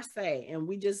go to Marseille and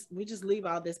we just leave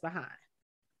all this behind.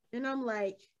 And I'm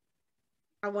like,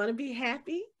 I want to be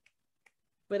happy,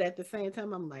 but at the same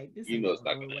time, I'm like, this is it's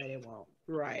not gonna way they won't.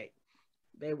 Right.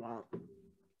 They won't.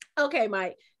 Okay,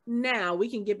 Mike. Now we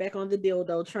can get back on the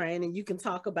dildo train and you can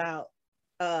talk about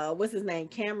what's his name?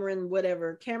 Cameron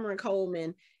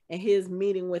Coleman and his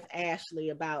meeting with Ashley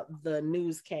about the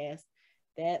newscast.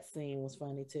 That scene was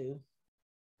funny too.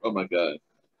 Oh my God.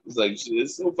 It's like,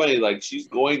 it's so funny. Like, she's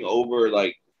going over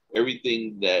like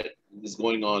everything that is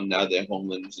going on now that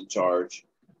Homelander's in charge.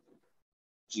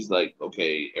 She's like,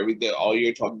 okay, everything, all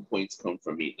your talking points come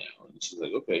from me now. And she's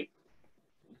like, okay.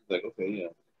 He's like, okay, yeah.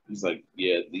 He's like,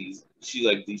 yeah, these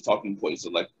talking points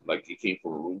are like it came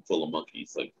from a room full of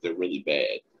monkeys. Like, they're really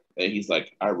bad. And he's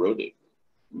like, I wrote it,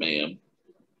 ma'am. And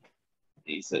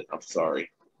he said, I'm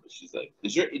sorry. She's like,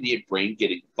 is your idiot brain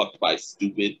getting fucked by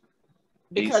stupid?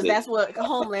 Because that's what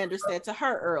Homelander said to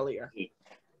her earlier.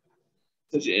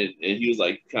 And he was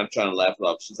like, kind of trying to laugh it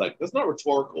off. She's like, that's not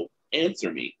rhetorical.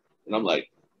 Answer me. And I'm like,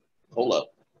 hold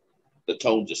up. The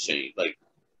tone just changed. Like,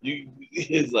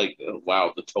 it's like,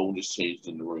 wow, the tone just changed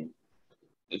in the room.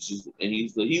 And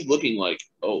he's looking like,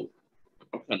 oh,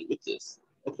 I'm kind of with this.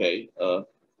 Okay,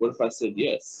 what if I said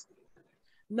yes?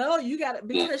 No, you got it,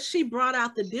 because she brought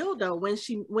out the dildo when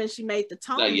she made the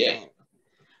tone. Not yet.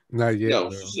 Not yet. No,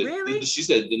 Really? She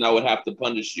said, then I would have to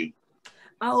punish you.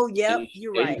 Oh, yep,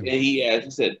 you're right. And he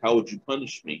said, how would you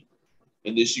punish me?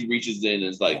 And then she reaches in and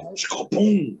is like,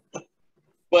 boom.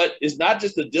 But it's not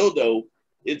just a dildo;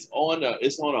 it's on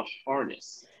a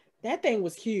harness. That thing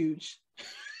was huge.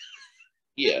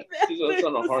 Yeah, it's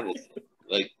on a harness.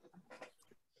 Like,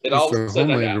 and all of a sudden,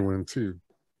 Homelander one too.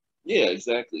 Yeah,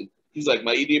 exactly. He's like,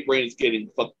 my idiot brain is getting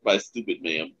fucked by stupid,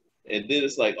 ma'am. And then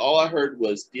it's like, all I heard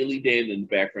was Steely Dan in the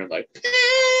background, like,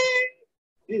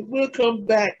 it will come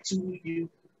back to you.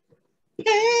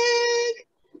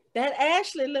 That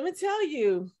Ashley, let me tell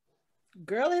you,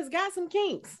 girl has got some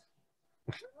kinks.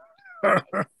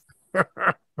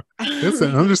 It's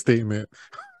an understatement.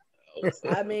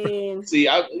 I mean, see,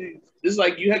 it's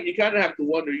like you kind of have to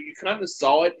wonder. You kind of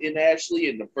saw it in Ashley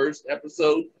in the first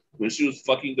episode when she was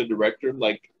fucking the director.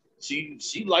 Like,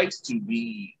 she likes to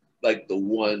be like the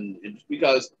one,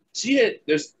 because she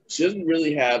doesn't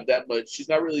really have that much. She's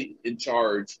not really in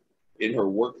charge in her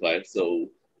work life, so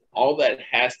all that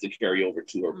has to carry over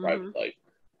to her private life,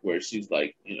 where she's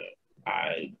like,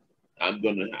 I'm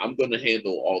gonna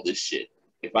handle all this shit.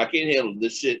 If I can't handle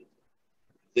this shit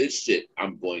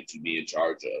I'm going to be in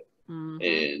charge of.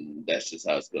 And that's just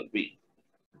how it's gonna be.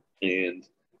 And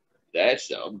that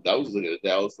was looking at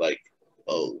that, I was like,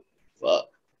 oh fuck,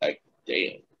 like,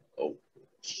 damn, oh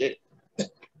shit.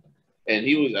 And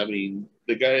he was, I mean,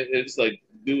 the guy, it's like,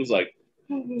 dude was like,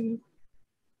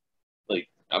 like,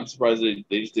 I'm surprised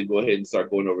they just didn't go ahead and start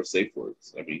going over safe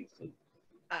words.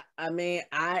 I mean,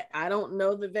 I don't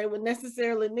know that they would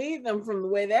necessarily need them from the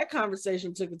way that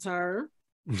conversation took a turn.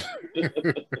 Yeah.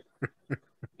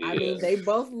 I mean, they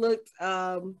both looked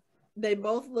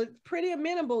pretty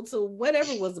amenable to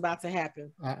whatever was about to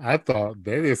happen. I thought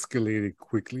that escalated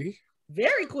quickly.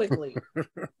 Very quickly.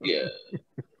 Yeah.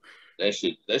 That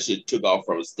shit took off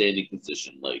from a standing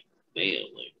position. Like, damn,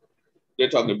 like, they're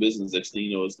talking business. Next thing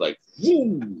you know, it's like,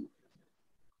 woo.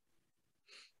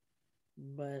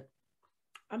 But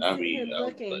I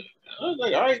was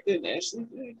like, all right then, Ashley,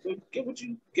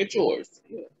 get yours.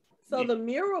 Yeah. So the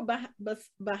mural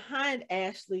behind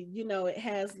Ashley, it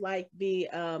has like the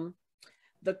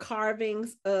the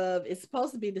carvings of, it's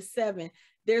supposed to be the 7.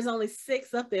 There's only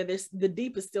 6 up there. The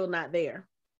deep is still not there.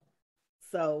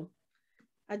 So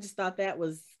I just thought that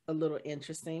was a little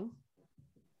interesting.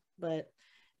 But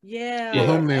yeah, Yeah.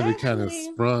 Homelander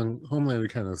Ashley,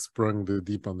 kind of sprung the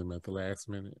deep on them at the last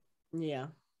minute. yeah.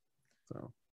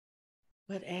 So,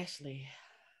 But Ashley,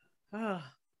 oh,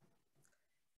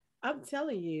 I'm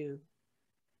telling you,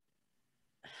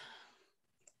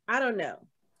 I don't know.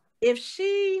 If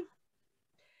she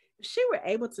were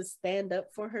able to stand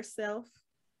up for herself,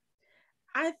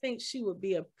 I think she would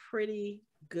be a pretty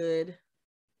good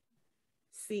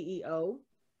CEO.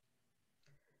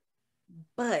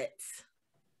 But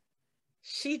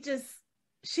she's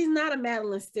not a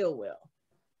Madeline Stillwell.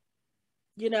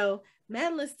 You know,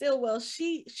 Madeline Stillwell,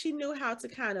 she knew how to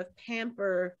kind of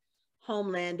pamper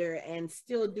Homelander and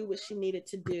still do what she needed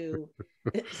to do.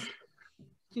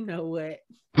 You know what?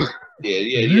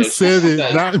 you said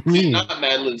it, not me. Not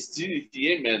Madeline. She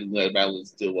ain't Madeline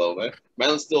Stillwell, man.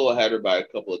 Madeline Stillwell had her by a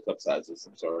couple of cup sizes.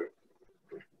 I'm sorry.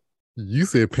 You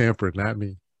said pampered, not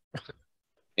me.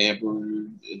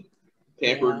 Pampered,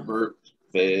 Yeah. burped,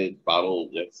 fed, bottled,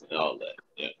 yes, and all that.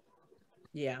 Yeah.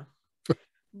 Yeah.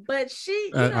 But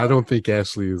she, I don't think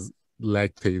Ashley is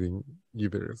lactating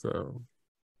either. So,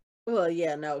 well,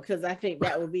 yeah, no, because I think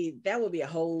that would be a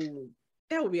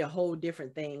whole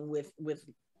different thing with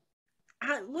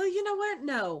well, you know what?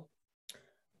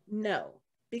 No,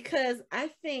 because I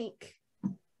think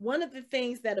one of the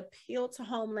things that appealed to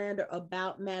Homelander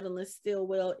about Madeline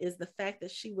Stillwell is the fact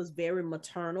that she was very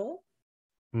maternal.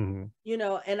 mm-hmm. You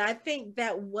know, and I think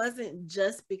that wasn't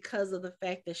just because of the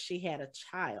fact that she had a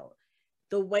child.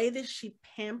 The way that she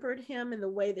pampered him and the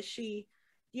way that she,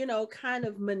 you know, kind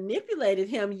of manipulated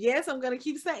him. Yes, I'm going to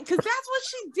keep saying, because that's what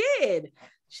she did.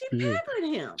 She pampered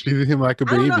him. Treated him like a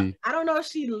baby. I don't know if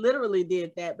she literally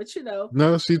did that, but you know.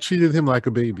 No, she treated him like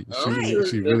a baby.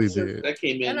 She really did. That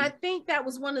came in. And I think that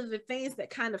was one of the things that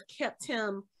kind of kept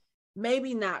him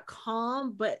maybe not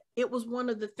calm, but it was one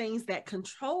of the things that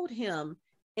controlled him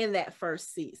in that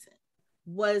first season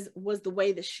was the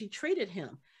way that she treated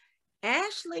him.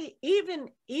 Ashley, even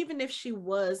if she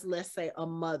was, let's say, a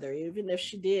mother, even if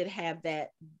she did have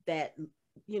that,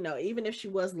 you know, even if she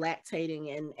was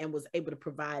lactating and was able to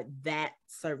provide that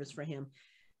service for him,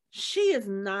 she is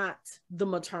not the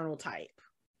maternal type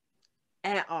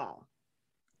at all.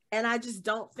 And I just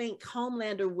don't think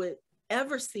Homelander would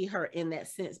ever see her in that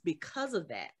sense because of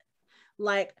that.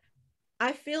 Like,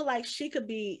 I feel like she could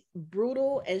be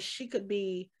brutal and she could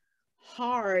be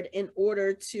hard in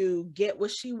order to get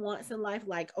what she wants in life.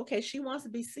 Like, okay, she wants to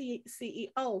be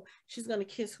CEO. She's going to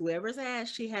kiss whoever's ass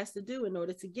she has to do in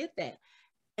order to get that.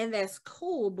 And that's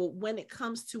cool. But when it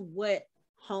comes to what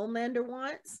Homelander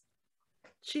wants,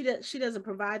 she doesn't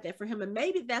provide that for him. And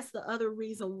maybe that's the other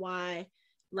reason why,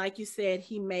 like you said,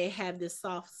 he may have this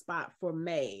soft spot for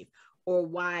Maeve, or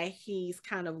why he's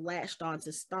kind of latched on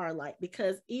to Starlight,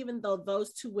 because even though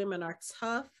those two women are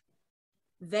tough,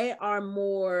 they are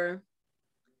more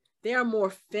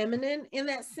feminine in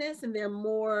that sense, and they're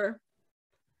more,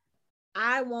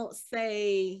 I won't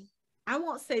say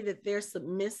that they're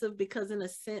submissive, because in a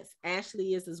sense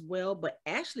Ashley is as well, but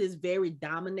Ashley is very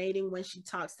dominating when she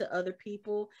talks to other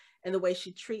people and the way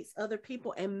she treats other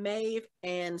people, and Maeve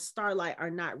and Starlight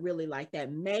are not really like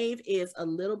that. Maeve is a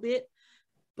little bit,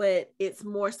 but it's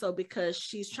more so because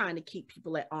she's trying to keep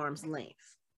people at arm's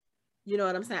length. You know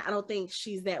what I'm saying? I don't think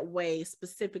she's that way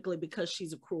specifically because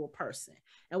she's a cruel person.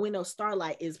 And we know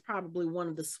Starlight is probably one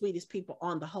of the sweetest people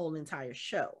on the whole entire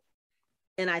show.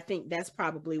 And I think that's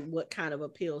probably what kind of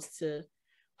appeals to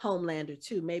Homelander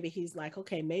too. Maybe he's like,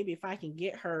 okay, maybe if I can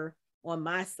get her on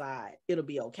my side, it'll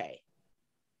be okay.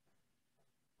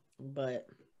 But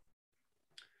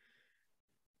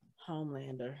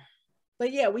Homelander.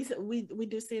 But yeah, we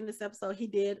do see in this episode, he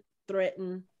did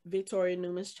threaten Victoria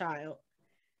Newman's child.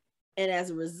 And as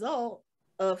a result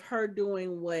of her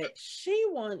doing what she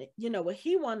wanted, you know, what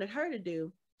he wanted her to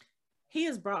do, he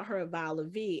has brought her a vial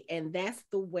of V. And that's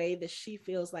the way that she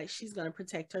feels like she's going to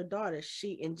protect her daughter.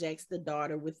 She injects the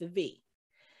daughter with the V.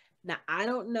 Now, I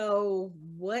don't know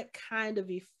what kind of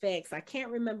effects, I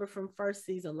can't remember from first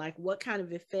season, like what kind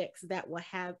of effects that will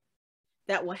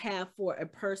have for a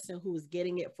person who is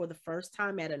getting it for the first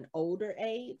time at an older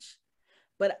age.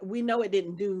 But we know it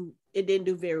didn't do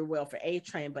very well for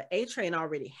A-Train, but A-Train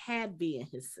already had V in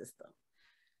his system.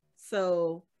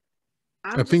 So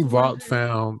I think Vought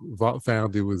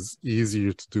found it was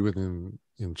easier to do it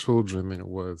in children than it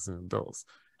was in adults.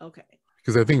 Okay.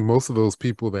 Because I think most of those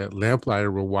people that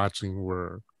Lamplighter were watching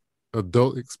were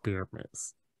adult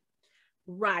experiments.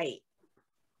 Right.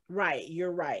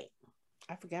 You're right.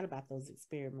 I forgot about those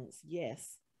experiments.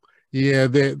 Yes. Yeah,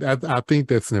 I think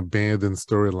that's an abandoned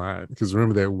storyline because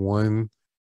remember that one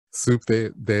soup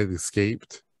that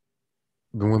escaped,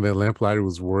 the one that Lamplighter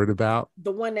was worried about.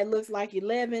 The one that looks like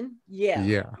 11. Yeah.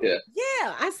 Yeah,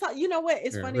 Yeah. I saw, you know what?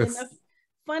 It's yeah,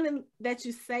 funny that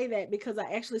you say that because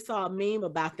I actually saw a meme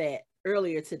about that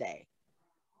earlier today.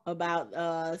 About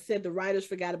said the writers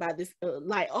forgot about this,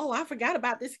 like, oh, I forgot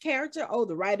about this character. Oh,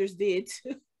 the writers did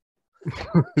too.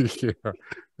 yeah.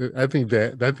 I think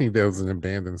that was an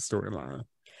abandoned storyline.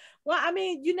 Well, I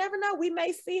mean, you never know. We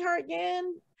may see her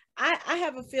again. I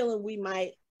have a feeling we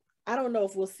might. I don't know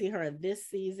if we'll see her in this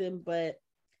season, but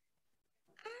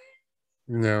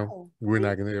No, we're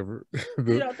not gonna ever.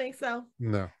 You don't think so?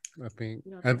 No, I think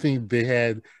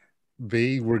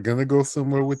they were gonna go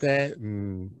somewhere with that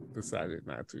and decided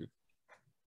not to.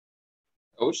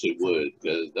 I wish it would,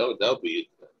 because that'll be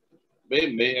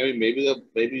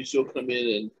maybe she'll come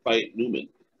in and fight Newman.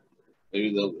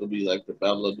 Maybe it'll be like the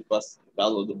battle of the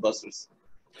busters.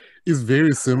 It's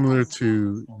very similar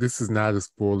to, this is not a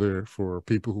spoiler for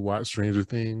people who watch Stranger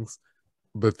Things,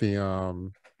 but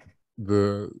the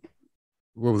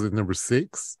what was it, number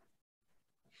 6?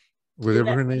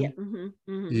 Whatever her name. Yeah.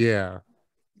 Mm-hmm. Yeah.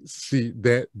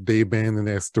 They abandoned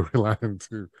that storyline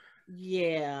too.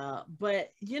 Yeah,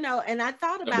 but and I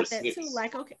thought about that too.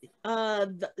 Like, okay,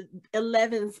 the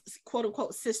 11's quote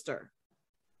unquote sister.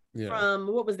 Yeah. From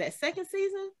what was that, second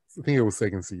season? I think it was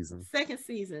second season. Second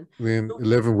season. Then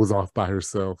 11 was off by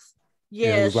herself.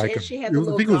 Yeah, it was like she had. I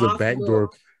think it was a backdoor.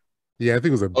 Look. Yeah, I think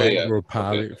it was a backdoor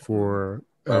pilot for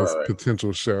a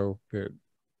potential show that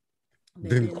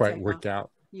didn't quite work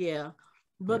out. Yeah.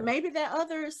 But maybe that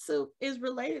other soup is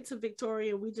related to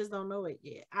Victoria. We just don't know it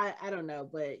yet. I don't know,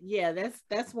 but yeah,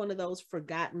 that's one of those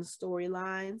forgotten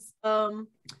storylines.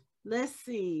 Let's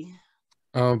see.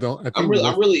 I'm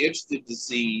really interested to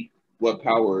see what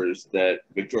powers that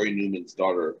Victoria Newman's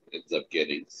daughter ends up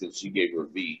getting, since she gave her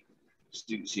V.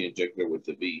 She injected her with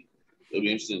the V. It'll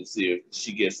be interesting to see if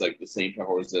she gets like the same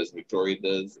powers as Victoria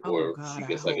does, or if she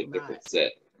gets like a different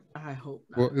set. I hope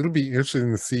not. Well, it'll be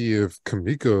interesting to see if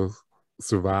Kimiko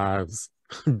survives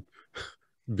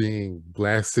being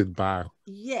blasted by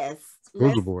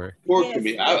Soldier Boy. Poor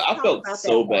Kimiko. I felt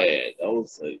so bad. I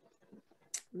was like,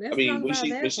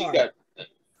 when she got.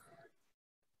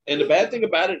 And the bad thing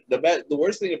about it, the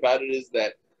worst thing about it is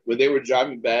that when they were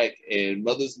driving back and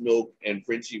Mother's Milk and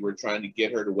Frenchie were trying to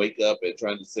get her to wake up and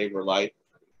trying to save her life,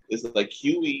 it's like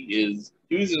Huey's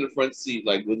in the front seat,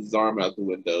 like with his arm out the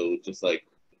window, just like,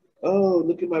 oh,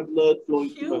 look at my blood flowing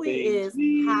through my veins.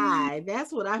 Huey is high.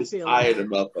 That's what I feel. High the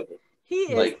motherfucker. He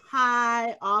is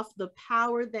high off the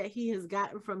power that he has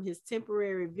gotten from his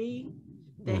temporary V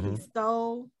that he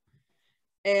stole.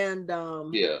 And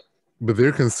yeah. But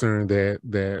they're concerned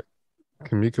that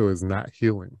Kimiko is not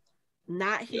healing.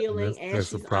 And she's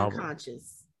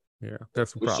unconscious. Yeah,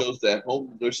 that's a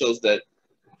problem. Which shows that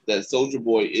Soldier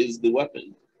Boy is the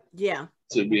weapon. Yeah.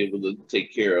 To be able to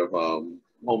take care of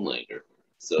Homelander.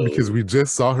 So because we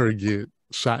just saw her get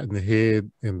shot in the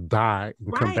head and die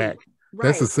and come back.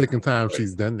 That's the second time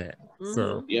she's done that.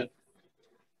 So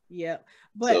yeah.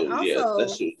 But also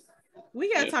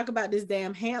we gotta talk about this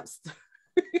damn hamster.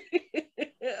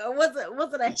 What's it?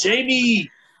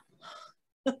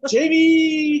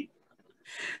 Jamie.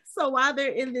 So while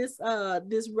they're in this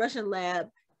Russian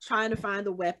lab trying to find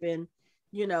the weapon,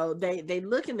 they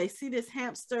look and they see this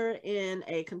hamster in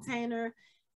a container,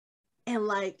 and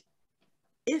like,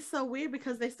 it's so weird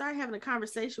because they start having a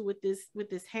conversation with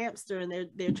this hamster, and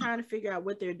they're trying to figure out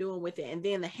what they're doing with it, and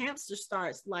then the hamster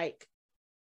starts spinning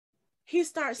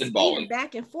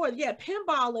back and forth,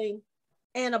 pinballing,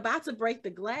 and about to break the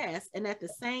glass. And at the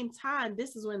same time,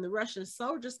 this is when the Russian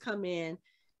soldiers come in,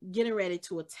 getting ready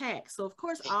to attack. So of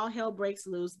course, all hell breaks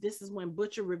loose. This is when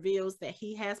Butcher reveals that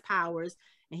he has powers,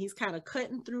 and he's kind of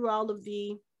cutting through all of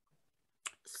the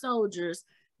soldiers.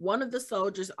 One of the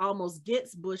soldiers almost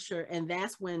gets Butcher, and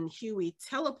that's when Huey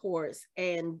teleports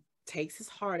and takes his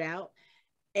heart out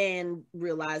and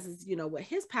realizes, what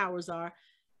his powers are.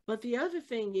 But the other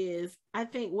thing is, I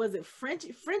think, was it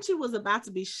Frenchie? Frenchie was about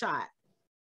to be shot,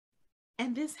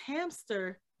 and this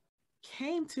hamster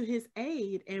came to his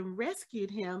aid and rescued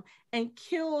him and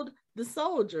killed the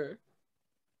soldier.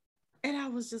 And I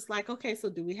was just like, okay,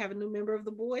 so do we have a new member of the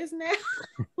boys now?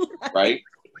 Right.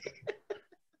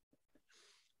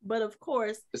 But of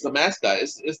course, it's the mascot.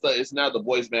 It's now the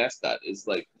boys' mascot. It's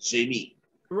like Jamie.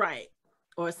 Right.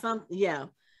 Or something. Yeah.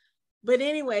 But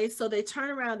anyway, so they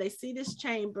turn around, they see this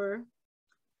chamber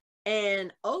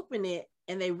and open it,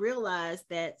 and they realize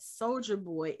that Soldier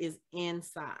Boy is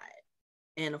inside.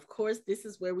 And of course, this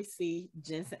is where we see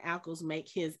Jensen Ackles make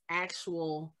his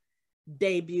actual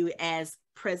debut as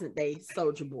present day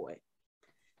Soldier Boy.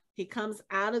 He comes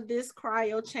out of this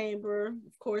cryo chamber.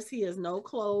 Of course, he has no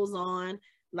clothes on.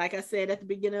 Like I said at the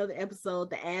beginning of the episode,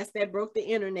 the ass that broke the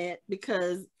internet,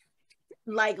 because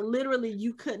like literally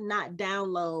you could not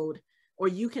download, or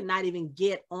you could not even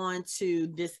get onto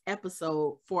this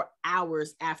episode for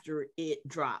hours after it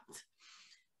dropped.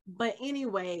 But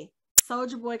anyway,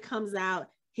 Soldier Boy comes out.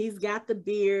 He's got the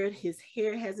beard. His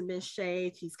hair hasn't been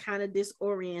shaved. He's kind of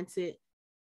disoriented.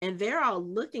 And they're all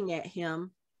looking at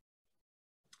him.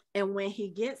 And when he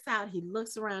gets out, he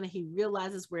looks around and he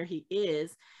realizes where he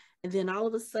is. And then all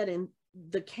of a sudden,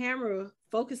 the camera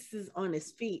focuses on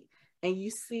his feet. And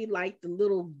you see like the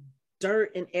little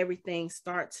dirt and everything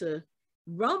start to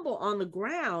rumble on the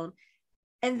ground.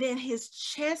 And then his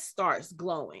chest starts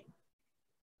glowing.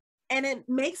 And it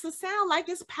makes a sound like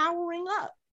it's powering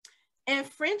up. And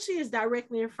Frenchie is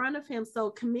directly in front of him.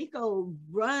 So Kimiko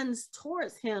runs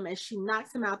towards him and she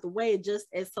knocks him out the way just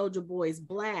as Soldier Boy's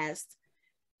blast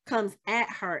comes at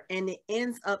her, and it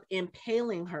ends up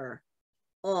impaling her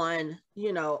on,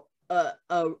 you know, a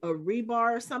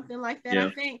rebar or something like that, yeah.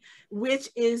 I think, which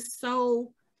was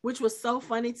so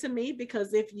funny to me,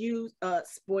 because if you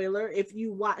spoiler, if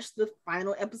you watch the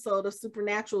final episode of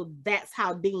Supernatural, that's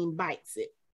how Dean bites it.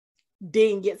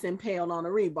 Dean gets impaled on a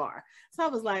rebar. So I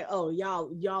was like, oh,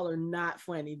 y'all are not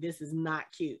funny. This is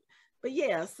not cute. But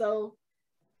yeah, so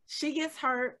she gets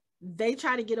hurt. They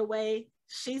try to get away.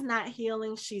 She's not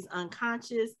healing. She's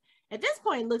unconscious. At this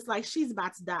point, it looks like she's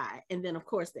about to die. And then, of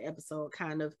course, the episode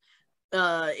kind of,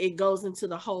 it goes into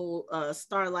the whole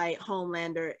Starlight,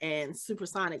 Homelander, and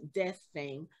supersonic death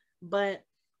thing. But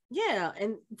yeah,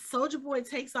 and Soldier Boy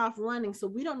takes off running. So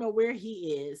we don't know where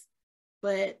he is.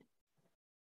 But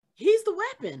he's the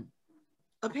weapon,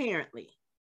 apparently.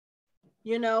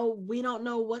 You know, we don't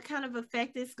know what kind of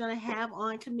effect it's going to have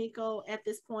on Kimiko at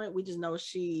this point. We just know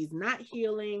she's not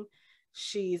healing.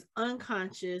 She's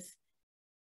unconscious.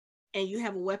 And you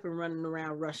have a weapon running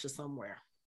around Russia somewhere.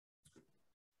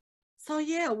 So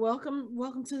yeah,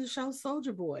 welcome to the show,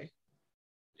 Soldier Boy.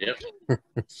 Yep.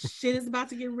 Shit is about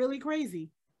to get really crazy.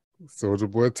 Soldier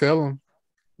Boy, tell him.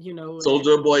 You know,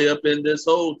 Soldier Boy up in this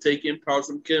hole, taking parts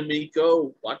from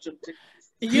Kimiko. Watch him take.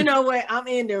 You know what? I'm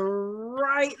ending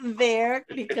right there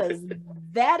because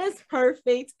that is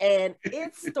perfect, and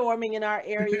it's storming in our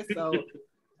area. So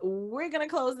we're gonna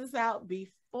close this out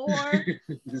before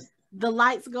the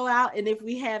lights go out. And if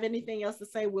we have anything else to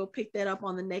say, we'll pick that up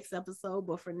on the next episode.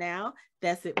 But for now,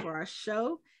 that's it for our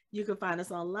show. You can find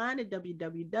us online at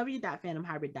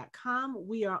www.fandomhybrid.com.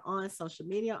 We are on social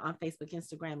media on Facebook,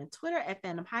 Instagram, and Twitter at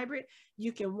Fandom Hybrid.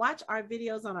 You can watch our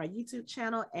videos on our YouTube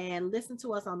channel and listen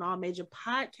to us on all major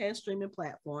podcast streaming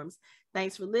platforms.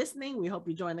 Thanks for listening. We hope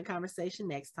you join the conversation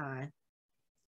next time.